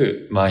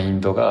いうマイン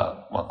ド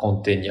がまあ根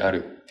底にあ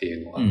るって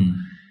いうのが、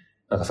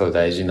なんかすごい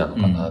大事なの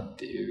かなっ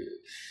ていう。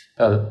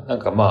なん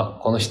かま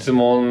あこの質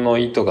問の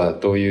意図が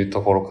どういう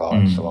ところか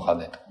はちょっとわかん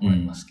ないと思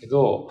いますけ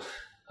ど、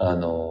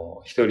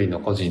一人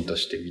の個人と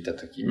して見た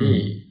とき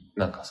に、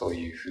なんかそう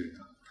いうふう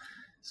な、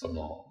そ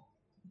の、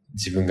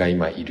自分が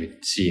今いる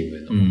チ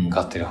ームの向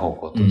かってる方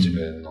向と自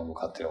分の向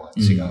かってる方が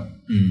違う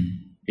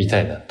みた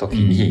いな時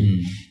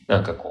に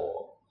なんか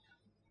こ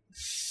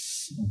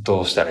うど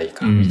うしたらいい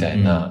かみた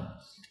いな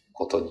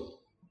ことに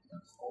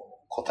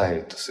答え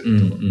るとする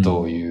と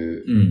どう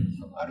いう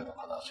のがあるの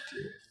かなってい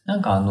う。な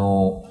んか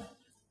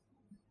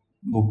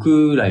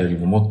僕らより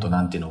ももっと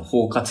なんていうの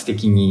包括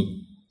的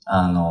に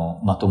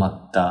まとま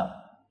っ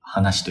た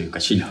話という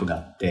か資料があ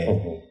っ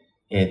て、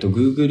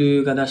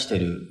Google が出して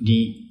る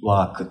リ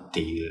ワークって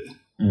い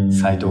う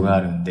サイトが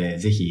あるんで、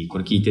ぜひこ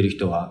れ聞いてる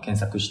人は検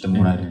索して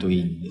もらえるとい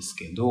いんです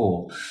け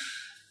ど、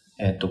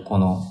こ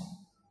の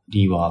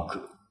リワー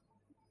ク。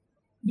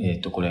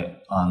こ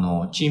れ、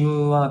チー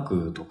ムワー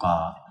クと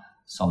か、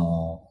そ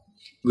の、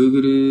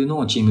Google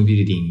のチームビ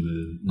ルディン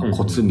グの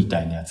コツみ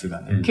たいなやつ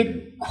がね、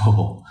結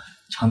構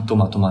ちゃんと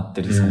まとまっ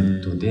てるサ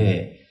イト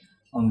で、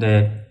ほん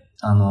で、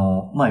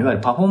まあ、いわゆる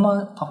パフォ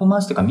ーマ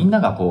ンスというかみん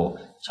ながこ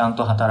う、ちゃん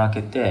と働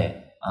け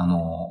て、な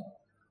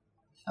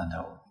んだ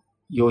ろ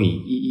う、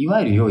いわ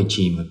ゆる良い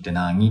チームって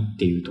何っ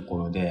ていうとこ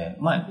ろで、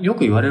まあ、よ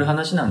く言われる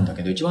話なんだ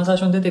けど、一番最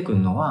初に出てくる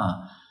の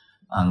は、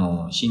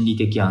心理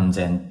的安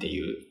全って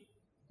いう、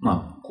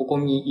まあ、ここ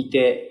にい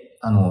て、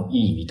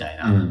いいみたい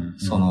な、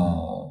そ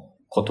の、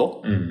こ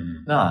と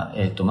が、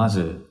ま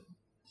ず、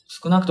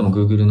少なくとも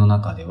Google の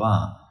中で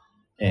は、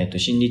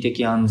心理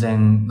的安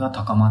全が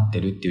高まって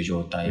るっていう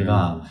状態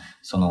が、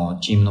その、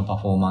チームのパ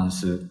フォーマン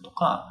スと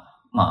か、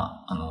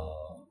まあ、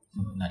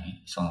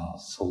その、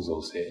創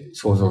造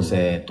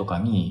性とか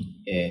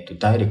に、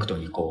ダイレクト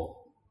にこ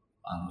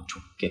う、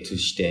直結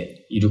し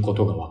ているこ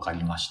とが分か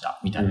りました、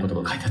みたいなこ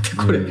とが書いてあって、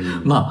これ、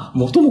まあ、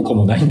元も子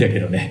もないんだけ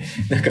どね。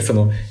なんかそ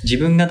の、自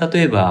分が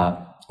例え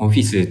ば、オフ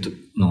ィス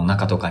の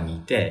中とかにい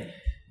て、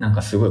なん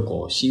かすごい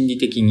こう、心理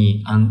的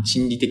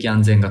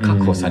安全が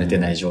確保されて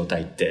ない状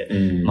態って、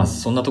まあ、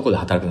そんなところで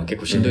働くの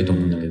結構しんどいと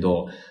思うんだけ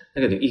ど、だ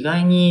けど意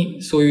外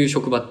にそういう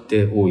職場っ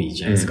て多い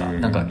じゃないですか。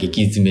なんか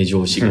激詰め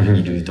上司が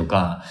いると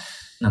か、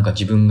なんか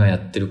自分がや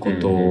ってるこ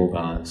と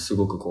がす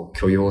ごくこう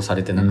許容さ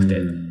れてなくて、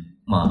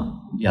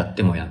まあ、やっ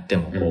てもこ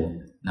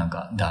う、なん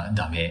か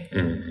ダメ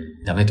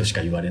とし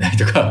か言われない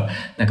とか、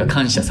なんか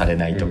感謝され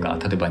ないとか、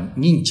例えば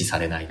認知さ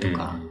れないと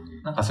か、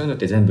なんかそういうのっ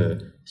て全部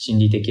心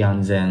理的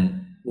安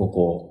全を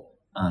こ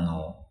う、な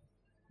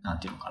ん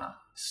ていうのかな、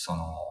そ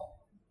の、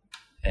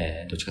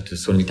どっちかというと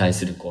それに対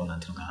するこう、なん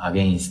ていうのか、ア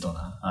ゲインスト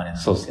なあれ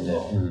なんですけ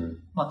ど、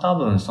まあ多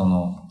分そ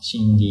の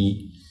心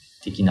理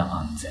的な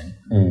安全。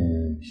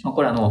まあ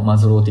これマ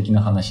ズロー的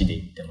な話で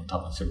言っても多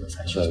分それが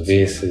最初に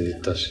ベー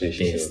スとして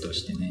ベースと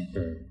してね。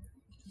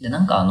で、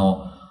なんか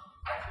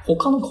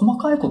他の細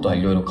かいことは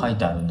いろいろ書い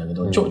てあるんだけ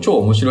ど、超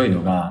面白い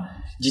のが、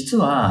実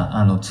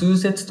は、通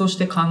説とし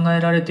て考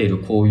えられてい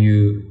るこう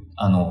いう、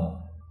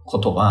こ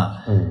と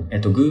は、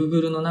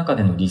Google の中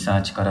でのリサ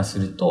ーチからす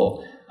る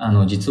と、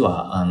実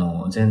は、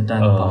全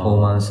体のパフォ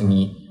ーマンス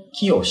に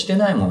寄与して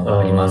ないものが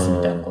あります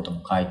みたいなこと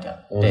も書いてあ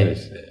って、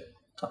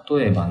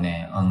例えば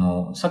ね、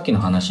さっきの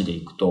話で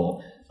いく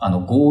と、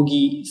合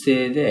議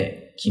制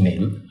で決め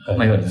る、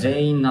まあ、いわゆる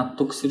全員納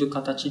得する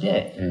形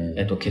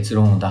で、結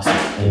論を出すっ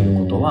てい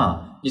うこと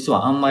は、実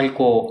はあんまり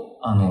こ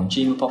う、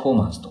チームパフォー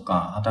マンスと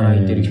か、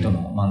働いてる人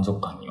の満足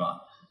感に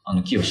は、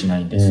寄与しな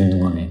いんです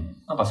とかね。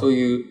なんかそう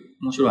いう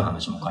面白い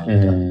話も書いてあ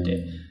っ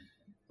て、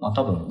まあ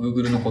多分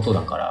Google のこと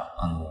だから、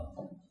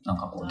なん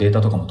かこうデー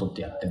タとかも取っ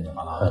てやってるの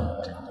かなと思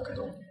ってるんだけ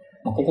ど、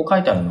まあここ書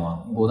いてあるの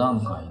は5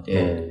段階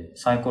で、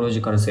サイコロ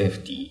ジカルセーフ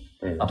テ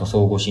ィー、あと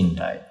相互信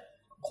頼、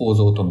構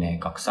造と明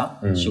確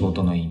さ、仕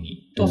事の意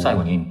味と最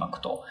後にインパ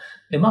クト。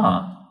で、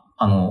ま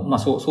あ、まあ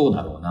そう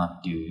だろうな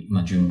っていう、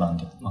まあ順番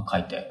で、まあ書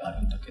いてあ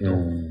るんだけど、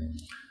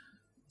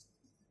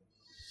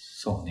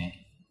そう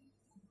ね。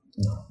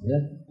なるほど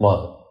ね。まあ、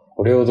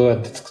これをどうや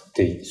って作っ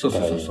ていった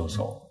らいいそう。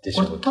これ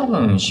多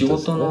分仕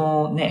事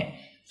のね、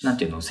なん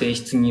ていうの、性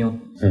質によ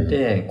っ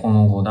て、こ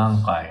の5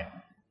段階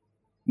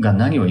が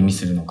何を意味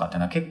するのかって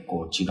のは結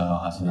構違う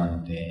はずな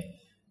ので、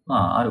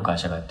まあ、ある会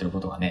社がやってる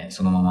ことがね、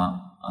そのま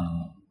ま、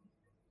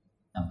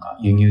なんか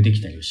輸入で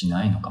きたりはし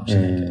ないのかもし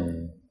れないけど、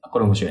こ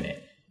れ面白いね。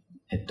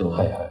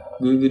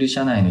Google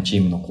社内のチ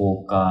ームの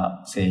効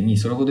果性に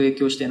それほど影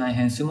響していない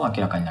変数も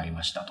明らかになり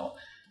ましたと。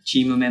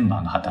チームメンバ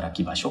ーの働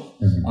き場所、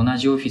同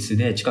じオフィス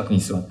で近くに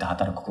座って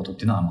働くことっ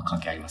ていうのはあんま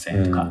関係ありませ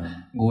んとか、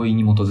合意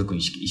に基づく意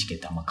思決定っ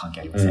てあんま関係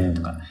ありません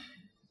とか、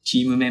チ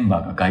ームメン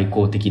バーが外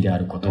交的であ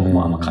ること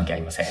もあんま関係あ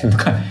りませんと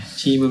か、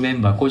チームメ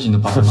ンバー個人の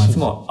パフォーマンス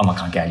もあんま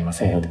関係ありま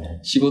せん。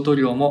仕事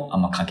量もあ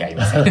んま関係あり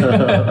ません。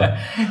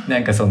な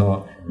んか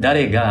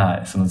誰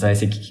が在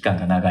籍期間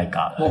が長い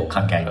かも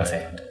関係ありませ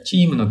ん。チ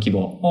ームの規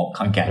模も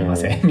関係ありま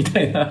せん。みた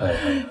いな。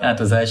あ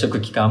と在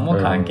職期間も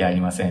関係あり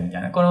ません。みた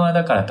いな。これは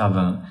だから多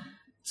分、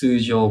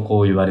通常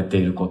こう言われて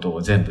いること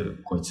を全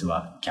部こいつ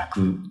は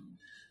逆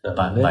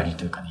張り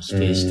というかね、否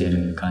定して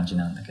る感じ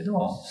なんだけど、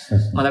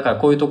まあだから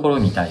こういうところ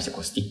に対して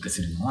スティック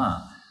するの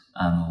は、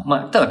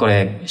まあただこ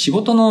れ仕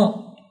事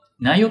の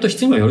内容と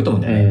質にもよると思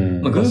うんだよ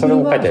ね。まあ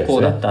Google はこ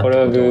うだったってこと。これ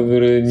は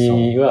Google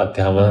には当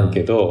てはまらん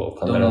けど、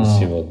必ず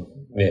しも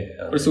ね。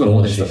これすごい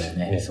モデストだよ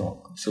ね。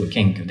そう。すごい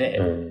謙虚で、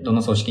ど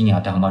の組織に当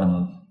てはまる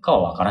のか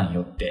は分からん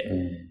よっ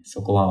て、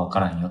そこは分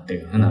からんよってい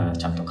うふうな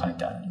ちゃんと書い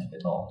てあるんだけ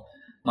ど、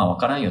まあ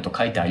分からんよと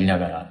書いてありな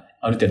がら、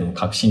ある程度の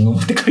確信を持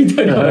って書い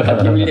てあるような書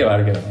きぶりではあ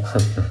るけどね。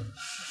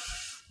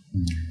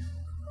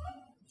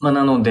まあ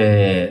なの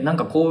で、なん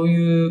かこう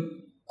いう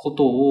こ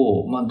と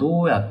を、まあ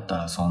どうやった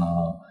ら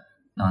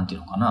なんていう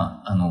のか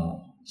な、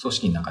組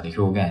織の中で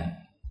表現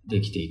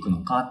できていく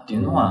のかってい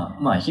うのは、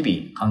まあ日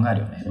々考え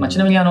るよね。まあち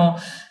なみに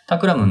タ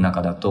クラムの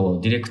中だと、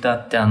ディレクター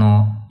って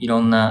いろ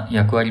んな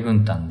役割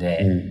分担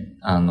で、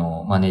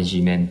マネ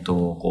ジメント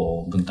を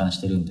こう分担し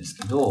てるんです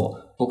け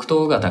ど、僕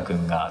と尾形く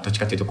んがどっち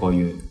かというとこう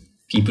いう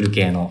ピープル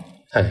系の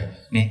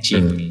ね、チ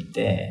ームにい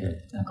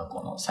て、なんか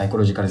このサイコ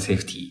ロジカルセー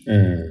フティ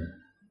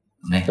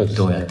ーね、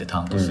どうやって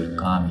担保する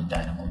かみ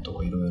たいなこと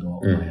をいろいろ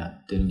や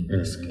ってるん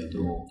ですけど、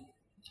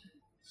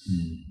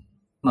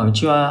まあう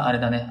ちはあれ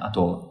だね、あ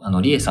と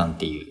リエさんっ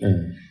てい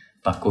う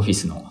バックオフィ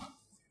スの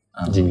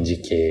人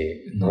事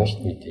系の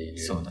見ている。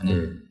そうだね。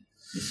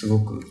すご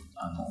く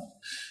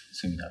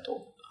そういう意味だと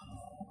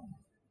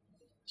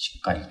し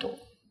っかりと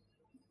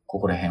こ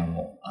こら辺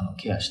を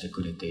ケアして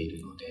くれてい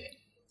るので、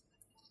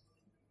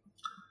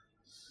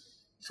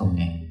そう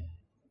ね。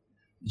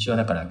うちは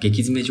だから激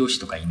詰め上司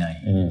とかいな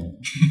い。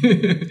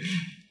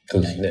そ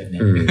うですね。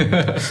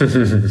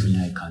い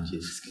ない感じ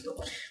ですけど。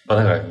ま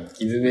あだから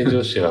激詰め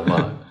上司は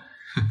ま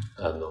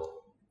あ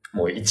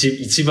もう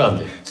一番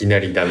でいきな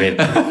りダメっ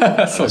て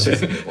そうで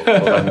すね。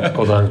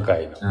5段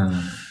階の。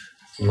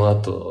その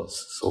後、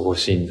相互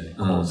信頼、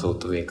構造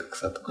と明確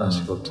さとか、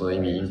仕事の意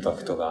味、インパ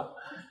クトが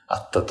あ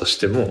ったとし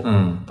ても、や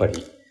っぱ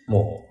り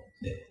も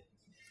うね、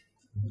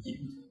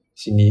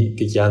心理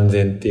的安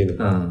全っていう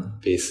のが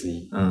ベース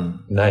に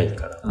ない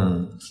から、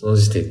その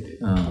時点でっていう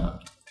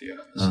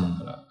話だ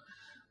から、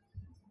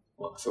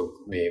まあすごく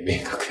明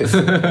確です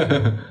ね。だ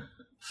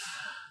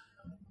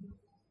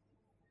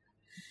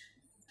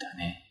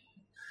ね。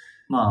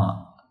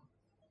まあ、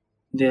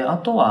で、あ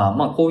とは、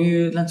まあこう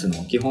いう、なんつう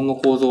の、基本の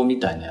構造み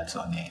たいなやつ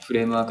はね、フ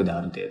レームワークで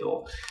ある程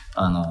度、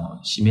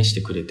示し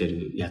てくれて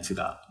るやつ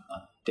が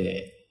あっ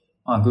て、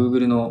まあ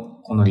Google の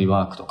このリ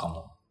ワークとか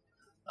も、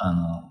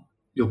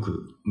よ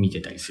く見て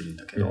たりするん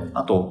だけど、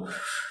あと、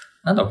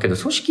なんだろうけど、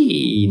組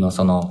織の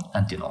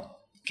なんていうの、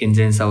健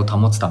全さを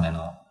保つため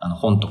の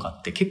本とか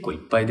って結構いっ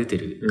ぱい出て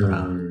るか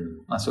ら、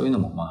まあそういうの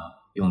もま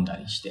あ読んだ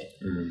りして、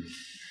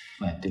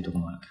まあやってるとこ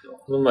ろもあるけど。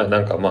この前な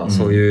んかまあ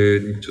そう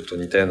いうちょっと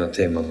似たような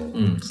テーマの、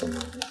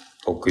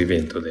トークイベ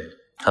ントで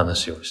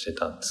話をして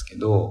たんですけ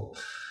ど、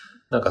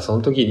なんかそ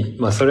の時に、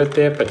まあそれっ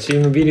てやっぱチ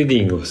ームビルデ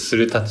ィングをす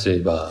る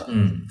立場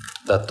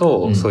だ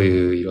と、そう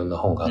いういろんな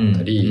本があっ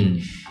た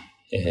り、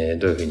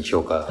どういうふうに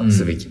評価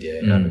すべき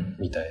である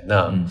みたい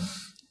な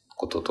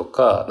ことと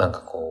か、なんか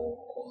こ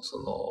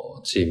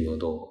う、チームを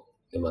ど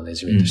うマネ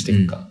ジメントして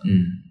いくか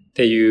っ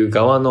ていう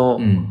側の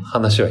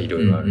話はいろ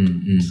いろあると思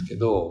うんですけ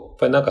ど、やっ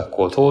ぱりなんか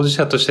こう当事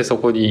者としてそ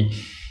こに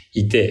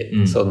いて、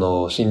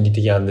心理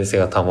的安全性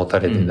が保た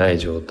れてない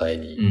状態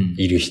に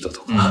いる人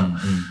とか、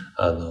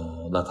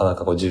なかな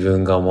かこう自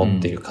分が持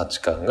っている価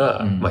値観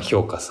が、まあ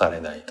評価され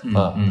ないと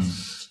か、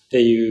っっ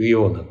ていう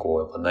ような、こ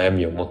う、やっぱ悩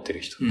みを持ってる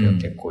人って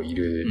結構い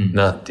る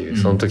なっていう、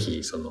その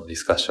時、そのディ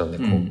スカッションで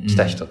こう、来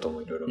た人と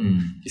もいろいろデ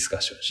ィスカ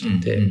ッションし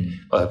てて、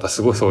まあ、やっぱ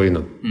すごいそういう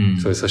の、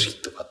そういう組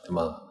織とかって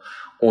まあ、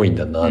多いん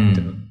だなっ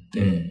て思っ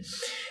て、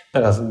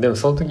だから、でも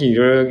その時い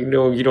ろい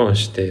ろ議論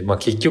して、まあ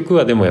結局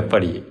はでもやっぱ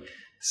り、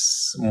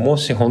も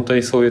し本当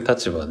にそういう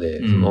立場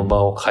でその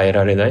場を変え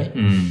られない、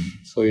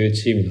そういう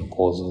チームの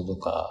構造と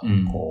か、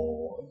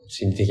こう、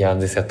心理的安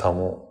全性が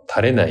保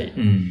たれない、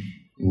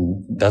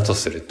だと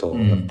すると、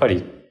やっぱ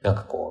りなん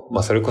かこう、ま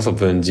あそれこそ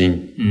文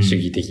人主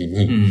義的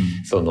に、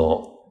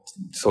そ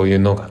ういう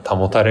のが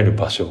保たれる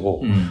場所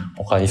を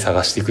他に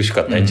探していくし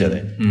かないんじゃな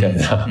いみたい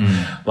な、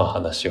まあ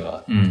話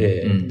はあっ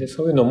て、で、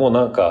そういうのも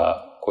なん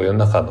か、こう世の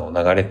中の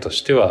流れと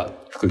しては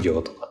副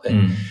業とか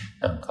ね、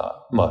なん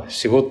か、まあ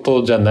仕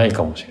事じゃない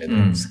かもしれな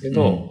いんですけ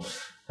ど、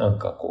なん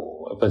か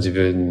こう、やっぱ自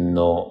分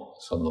の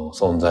その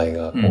存在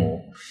がこう、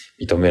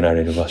認めら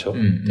れる場所って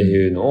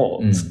いうの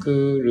を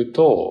作る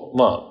と、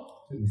まあ、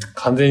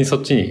完全にそ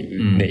っち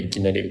にね、いき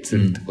なり移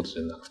るってことじ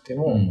ゃなくて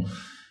も、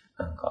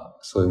なんか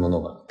そういうも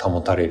のが保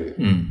たれる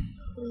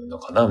の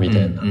かな、み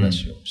たいな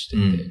話をして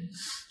て、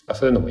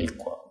そういうのも一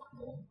個は、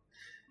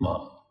ま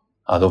あ、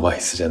アドバイ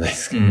スじゃないで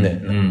すけど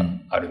ね、なん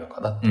かあるの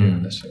かなっていう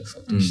話をそ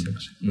の時して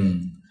ましたね。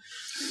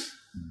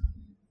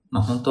ま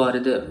あ本当あ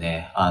れだよ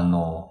ね。な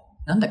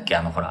んだっけ、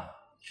ほら、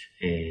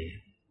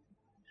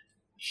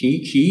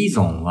非依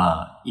存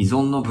は依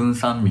存の分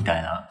散みた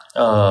いな。あ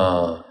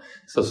あ、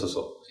そうそうそ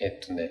う。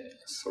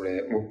そ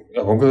れ、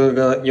僕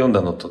が読ん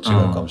だのと違う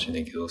かもしれな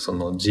いけど、そ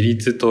の自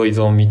立と依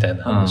存みたい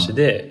な話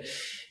で、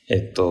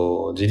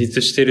自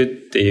立して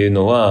るっていう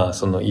のは、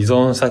その依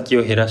存先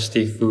を減らして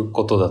いく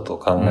ことだと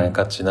考え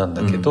がちなん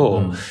だけ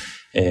ど、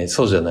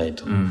そうじゃない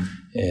と、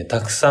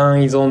たくさ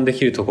ん依存で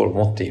きるところを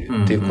持ってい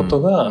るっていうこ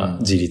とが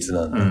自立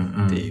なん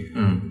だっていう、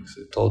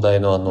東大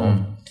の名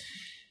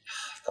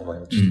前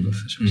をちょっと忘れ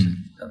しまし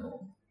た、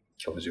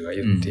教授が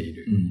言ってい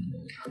る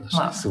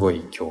話、すご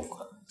い共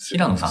感す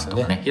るんですよね。平野さんと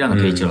かね、平野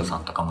啓一郎さ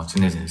んとかも常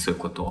々そういう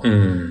ことを、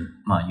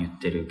まあ言っ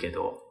てるけ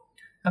ど、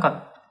なん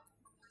か、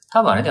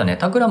多分あれだよね、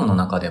タクラムの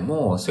中で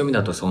も、そういう意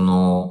味だと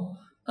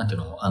なんていう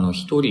の、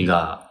一人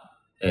が、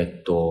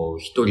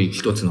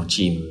一つの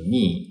チーム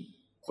に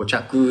固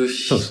着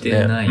し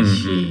てない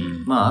し、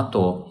まああ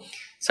と、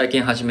最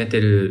近始めて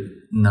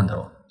る、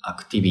ア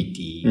クティビ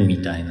ティ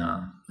みたい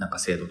な、なんか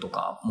制度と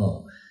か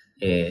も、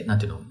なん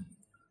ていうの、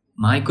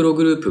マイクロ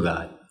グループ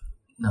が、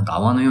なんか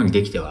泡のように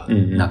できては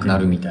なくな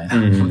るみたいな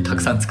のをた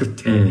くさん作っ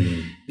て、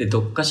で、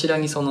どっかしら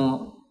に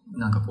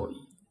なんかこう、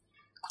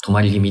泊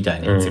まり木みた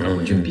いなやつ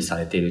が準備さ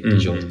れているっていう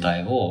状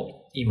態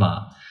を、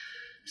今、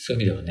そうい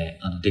う意味ではね、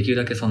できる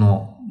だけ自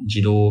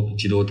動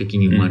的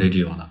に生まれる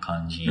ような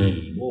感じ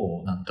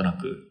を、なんとな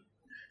く、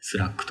ス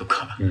ラックと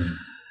か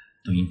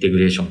のインテグ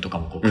レーションとか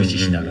もこう駆使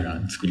しなが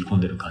ら作り込ん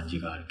でる感じ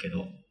があるけ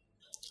ど、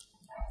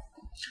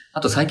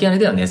あと最近あれ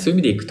だよね、そういう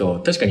意味でいく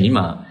と、確かに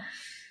今、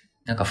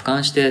なんか俯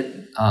瞰して、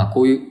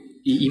こういう、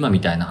今み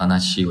たいな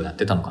話をやっ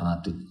てたのかな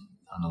って、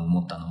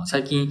思ったのは、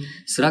最近、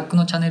スラック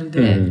のチャンネル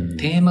で、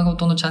テーマご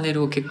とのチャンネ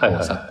ルを結構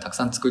たく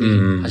さん作り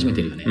始め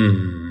てるよね。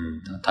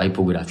タイ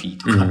ポグラフィー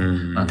とか、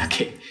なんだっ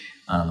け、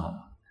なん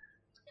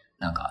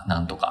か、な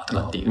んとかと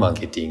かっていう。マー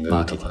ケティング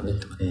とかね。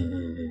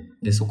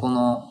で、そこ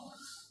の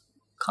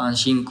関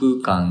心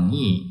空間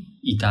に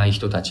いたい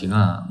人たち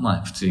が、ま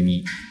あ普通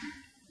に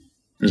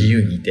自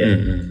由にいて、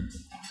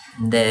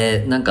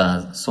で、なん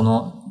かそ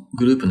の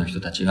グループの人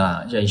たち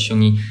が、じゃあ一緒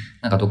に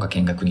なんかどっか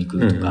見学に行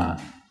くとか、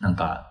なん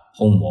か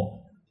本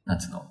を、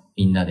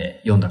みんな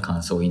で読んだ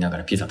感想を言いなが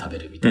らピザ食べ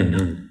るみたいな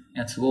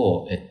やつ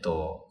を、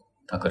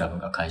タクラム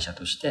が会社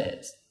とし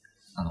て、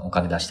お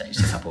金出したりし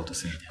てサポート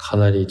するみたいな。か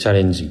なりチャ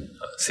レンジングな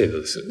制度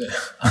ですよね。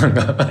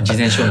事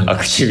前承認。ア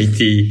クティビ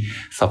ティ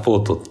サポ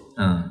ート。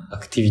ア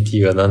クティビテ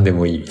ィは何で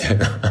もいいみたい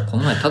な。こ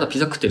の前ただピ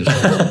ザ食ってる人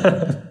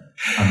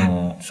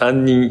3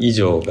人以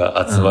上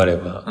が集まれ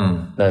ば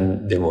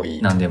何でもい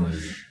い。何でもいい。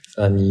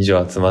3人以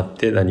上集まっ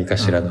て何か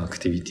しらのアク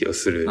ティビティを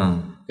する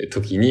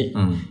時に、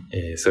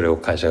それを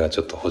会社がち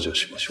ょっと補助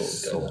しましょうみ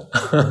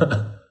たい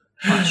な。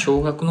まあ、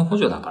少額の補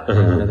助だから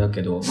ね、あれだ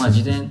けど、まあ、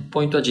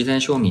ポイントは事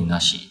前承認な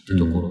しって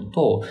ところ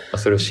と、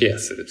それをシェア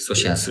する。そう、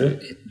シェアする。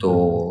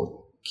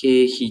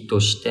経費と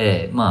し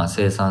て、まあ、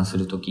生産す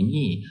るとき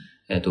に、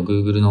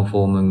Google の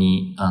フォーム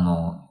に、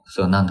そ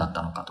れは何だっ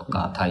たのかと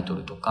か、タイト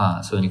ルと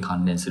か、それに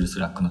関連するス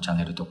ラックのチャン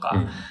ネルと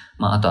か、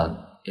まあ、あと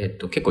は、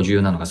結構重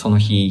要なのが、その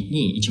日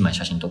に1枚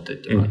写真撮ってっ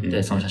てもらっ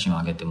て、その写真を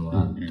上げてもら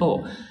う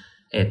と、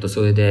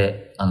それ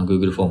で、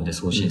Google フォームで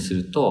送信す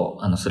る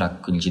と、スラッ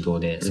クに自動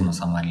でその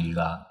サマリー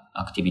が、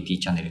アクティビティ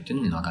チャンネルってい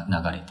うのが流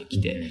れてき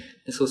て、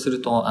でそうす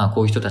ると、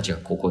こういう人たちが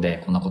ここで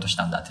こんなことし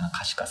たんだっていうのが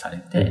可視化され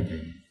て、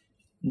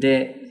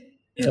で、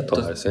あと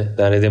はですね、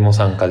誰でも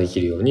参加でき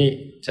るよう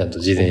に、ちゃんと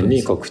事前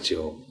に告知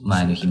を。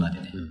前の日ま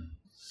でね。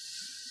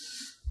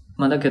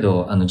まあだけ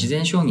ど、事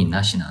前承認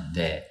なしなん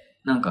で、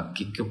なんか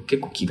結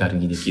構気軽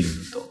にできるの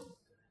と、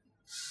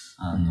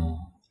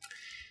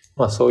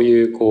まあそう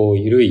いうこう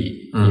緩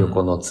い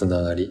横のつ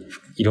ながり、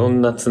いろ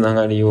んなつな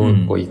がりを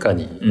こういか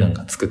になん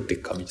か作ってい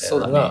くかみたい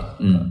なのが、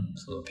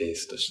そのベー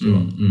スとしては、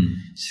思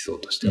想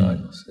としてはあ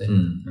りますね。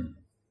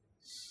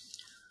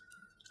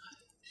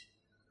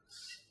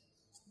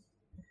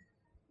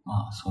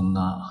まあそ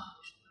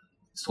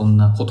ん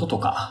なことと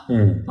か、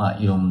まあ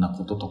いろんな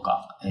ことと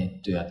か、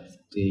やっ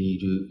てい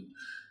る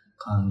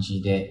感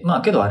じで、ま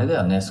あけどあれだ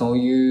よね、そう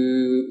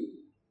いう、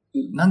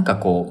なんか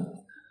こ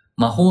う、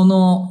魔法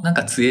のなん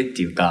か杖っ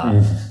ていうか、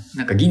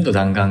なんか銀の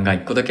弾丸が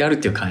一個だけあるっ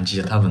ていう感じ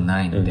じゃ多分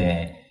ないの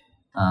で、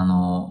な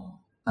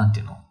ん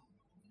ていうの？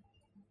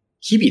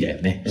日々だ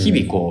よね。日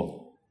々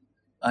こう、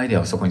アイデ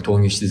アをそこに投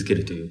入し続け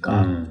るという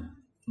か、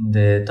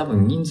で、多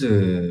分人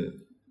数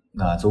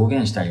が増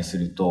減したりす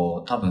る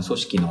と、多分組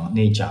織の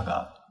ネイチャー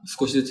が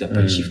少しずつやっ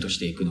ぱりシフトし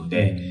ていくの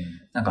で、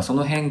なんかそ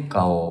の変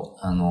化を、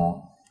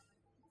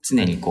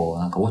常にこう、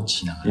なんかウォッチ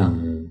しながら、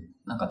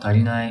なんか足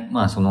りない、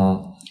まあそ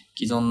の、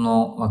既存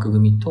の枠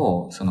組み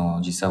と、そ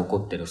の実際起こ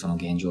っているその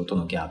現状と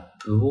のギャッ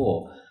プ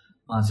を、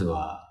まず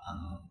は、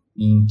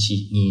認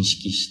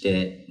識し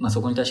て、まあ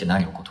そこに対して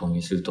何をこう投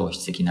入すると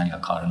質的に何が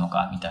変わるの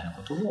かみたいな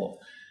ことを、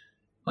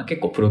まあ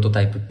結構プロト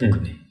タイプっぽ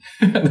くね。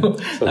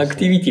アク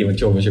ティビティも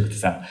超面白くて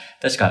さ、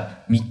確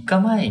か3日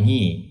前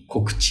に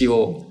告知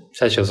を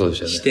最初そうでし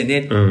たね。して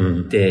ね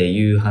って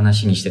いう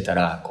話にしてた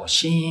ら、こう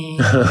シ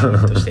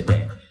ーンとして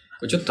て、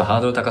ちょっとハ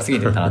ードル高すぎ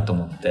てたなと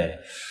思って、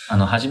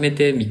始め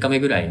て3日目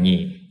ぐらい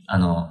に、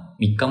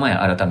3日前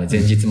改め前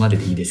日まで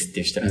でいいですっ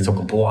てしたら、そ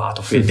こボワーっ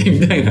と増えてみ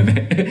たいな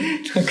ね。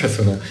なんか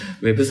その、ウ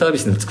ェブサービ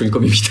スの作り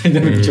込みみたい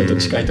なのにちょっと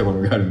近いとこ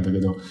ろがあるんだ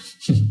けど、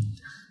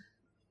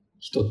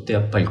人って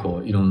やっぱり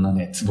こう、いろんな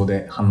ね、ツボ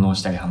で反応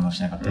したり反応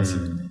しなかったりす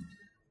るんで、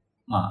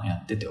まあや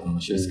ってて面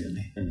白いですけど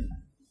ね。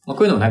まあ、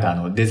こういうのもなん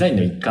かデザイン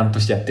の一環と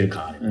してやってる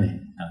感あるよね。な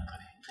んかね。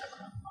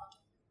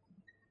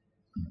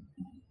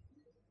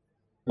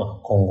まあ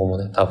今後も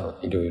ね、多分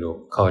いろいろ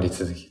変わり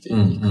続けて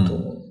いくと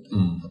思うので、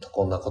また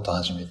こんなこと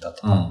始めた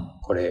とか、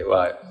これ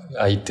は、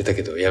言ってた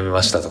けどやめ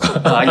ましたと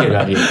か。あり得る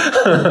あり得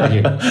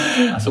る。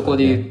あそこ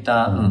で言っ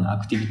た、ア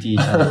クティビテ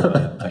ィチャンネル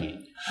がやっぱり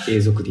継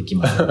続でき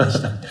ませんで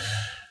したみたいな。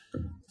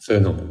そうい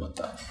うのもま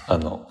た、ポ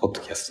ッ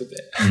ドキャストで、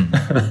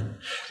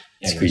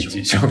逐一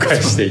紹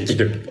介していけ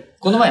ると。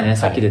この前ね、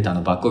さっき出た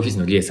バックオフィス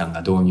のリエさんが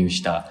導入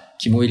した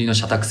肝入りの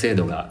社宅制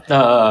度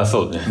が、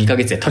そうね。2ヶ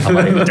月で高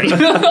まるみたい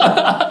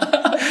な。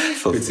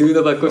普通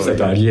のバックオフィス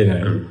だとありえな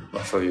い。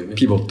まあそういうね。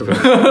ピボットが。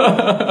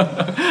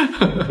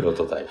プロ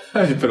トタイ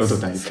プ。プロト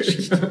タイプ。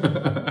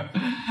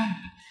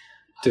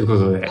というこ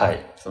とで、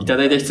いた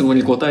だいた質問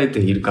に答えて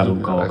いるかど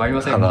うかはわかり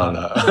ませんが。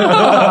わ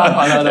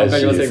か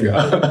りません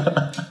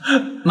が。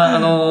ま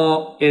あ、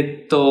こ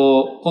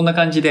んな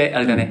感じで、あ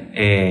れだ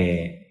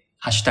ね、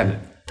ハッシュタグ、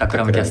タク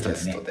ラムキャストで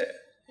すね。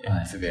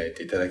つぶやい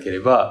ていただけ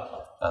れば、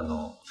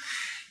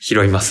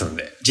拾いますの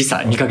で。時差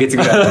2ヶ月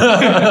ぐ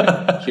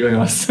らい拾い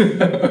ます。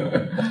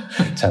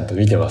ちゃんと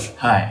見てます。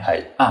は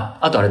い。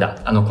あとあれ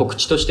だ、告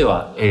知として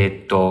は、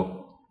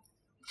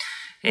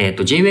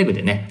J-Wave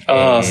でね、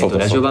ラジ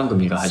オ番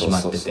組が始ま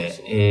って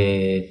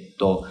て、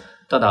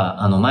た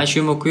だ、毎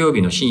週木曜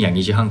日の深夜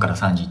2時半から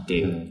3時って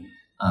いう、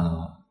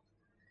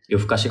夜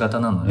更かし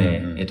型なの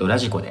で、ラ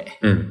ジコで、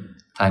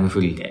タイム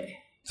フリーで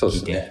聞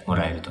いても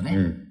らえるとね、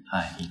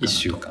はい。1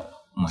週間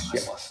思いま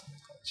す。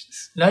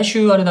来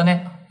週あれだ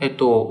ね、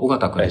尾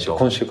形くんと。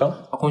今週か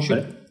な？今週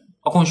だ。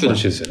今週で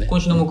すよね。今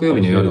週の木曜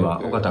日の夜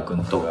は、尾形く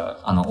んと、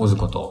オズ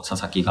こと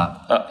佐々木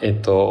が。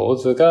オ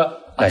ズが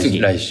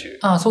来週。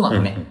そうな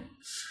のね。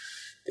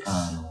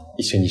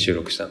一緒に収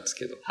録したんです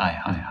けど。はい。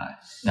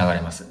流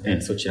れますん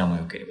で、そちらも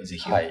よければぜ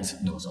ひ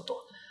どうぞと。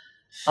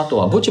あと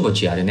は、ぼちぼ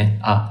ちあれ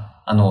ね、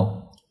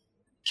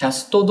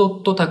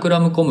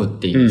cast.takram.com っ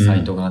ていうサ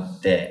イトがあっ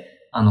て、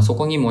そ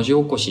こに文字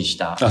起こしし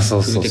たフル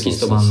テキス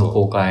ト版の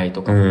公開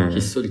とかもひ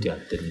っそりとやっ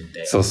てるの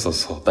で。そう。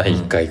第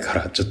1回か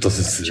らちょっと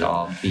ずつ。ち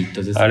ょびっ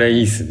とずつ。あれ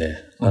いいっすね。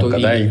なんか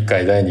第1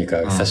回、第2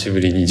回久しぶ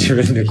りに自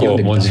分でこ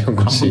う文字起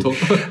こし。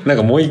なん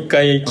かもう一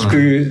回聞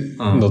く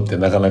のって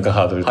なかなか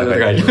ハードル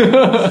高い。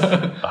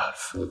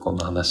すごいこん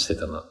な話して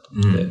たなと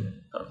思って。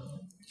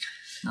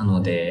な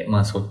ので、ま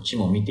あそっち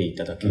も見てい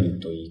ただける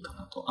といいか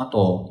なと。あ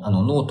と、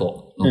ノー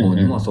トの方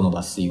にもその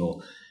抜粋を、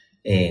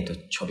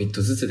ちょびっ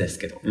とずつです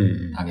けど、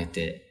上げ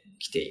て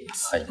きていま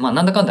す。まあ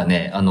なんだかんだ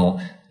ね、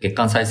月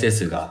間再生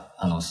数が、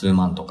数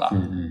万とか、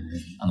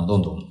ど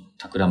んどん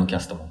タクラムキャ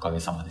ストもおか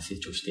げさまで成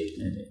長してい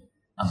る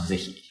ので、ぜ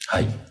ひ、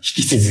引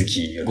き続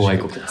きご愛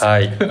顧くださ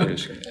い。よろ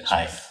しくお願いし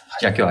ます。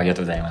じゃあ今日はありが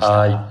とうございまし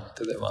た。ありが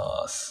とうござい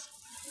ます。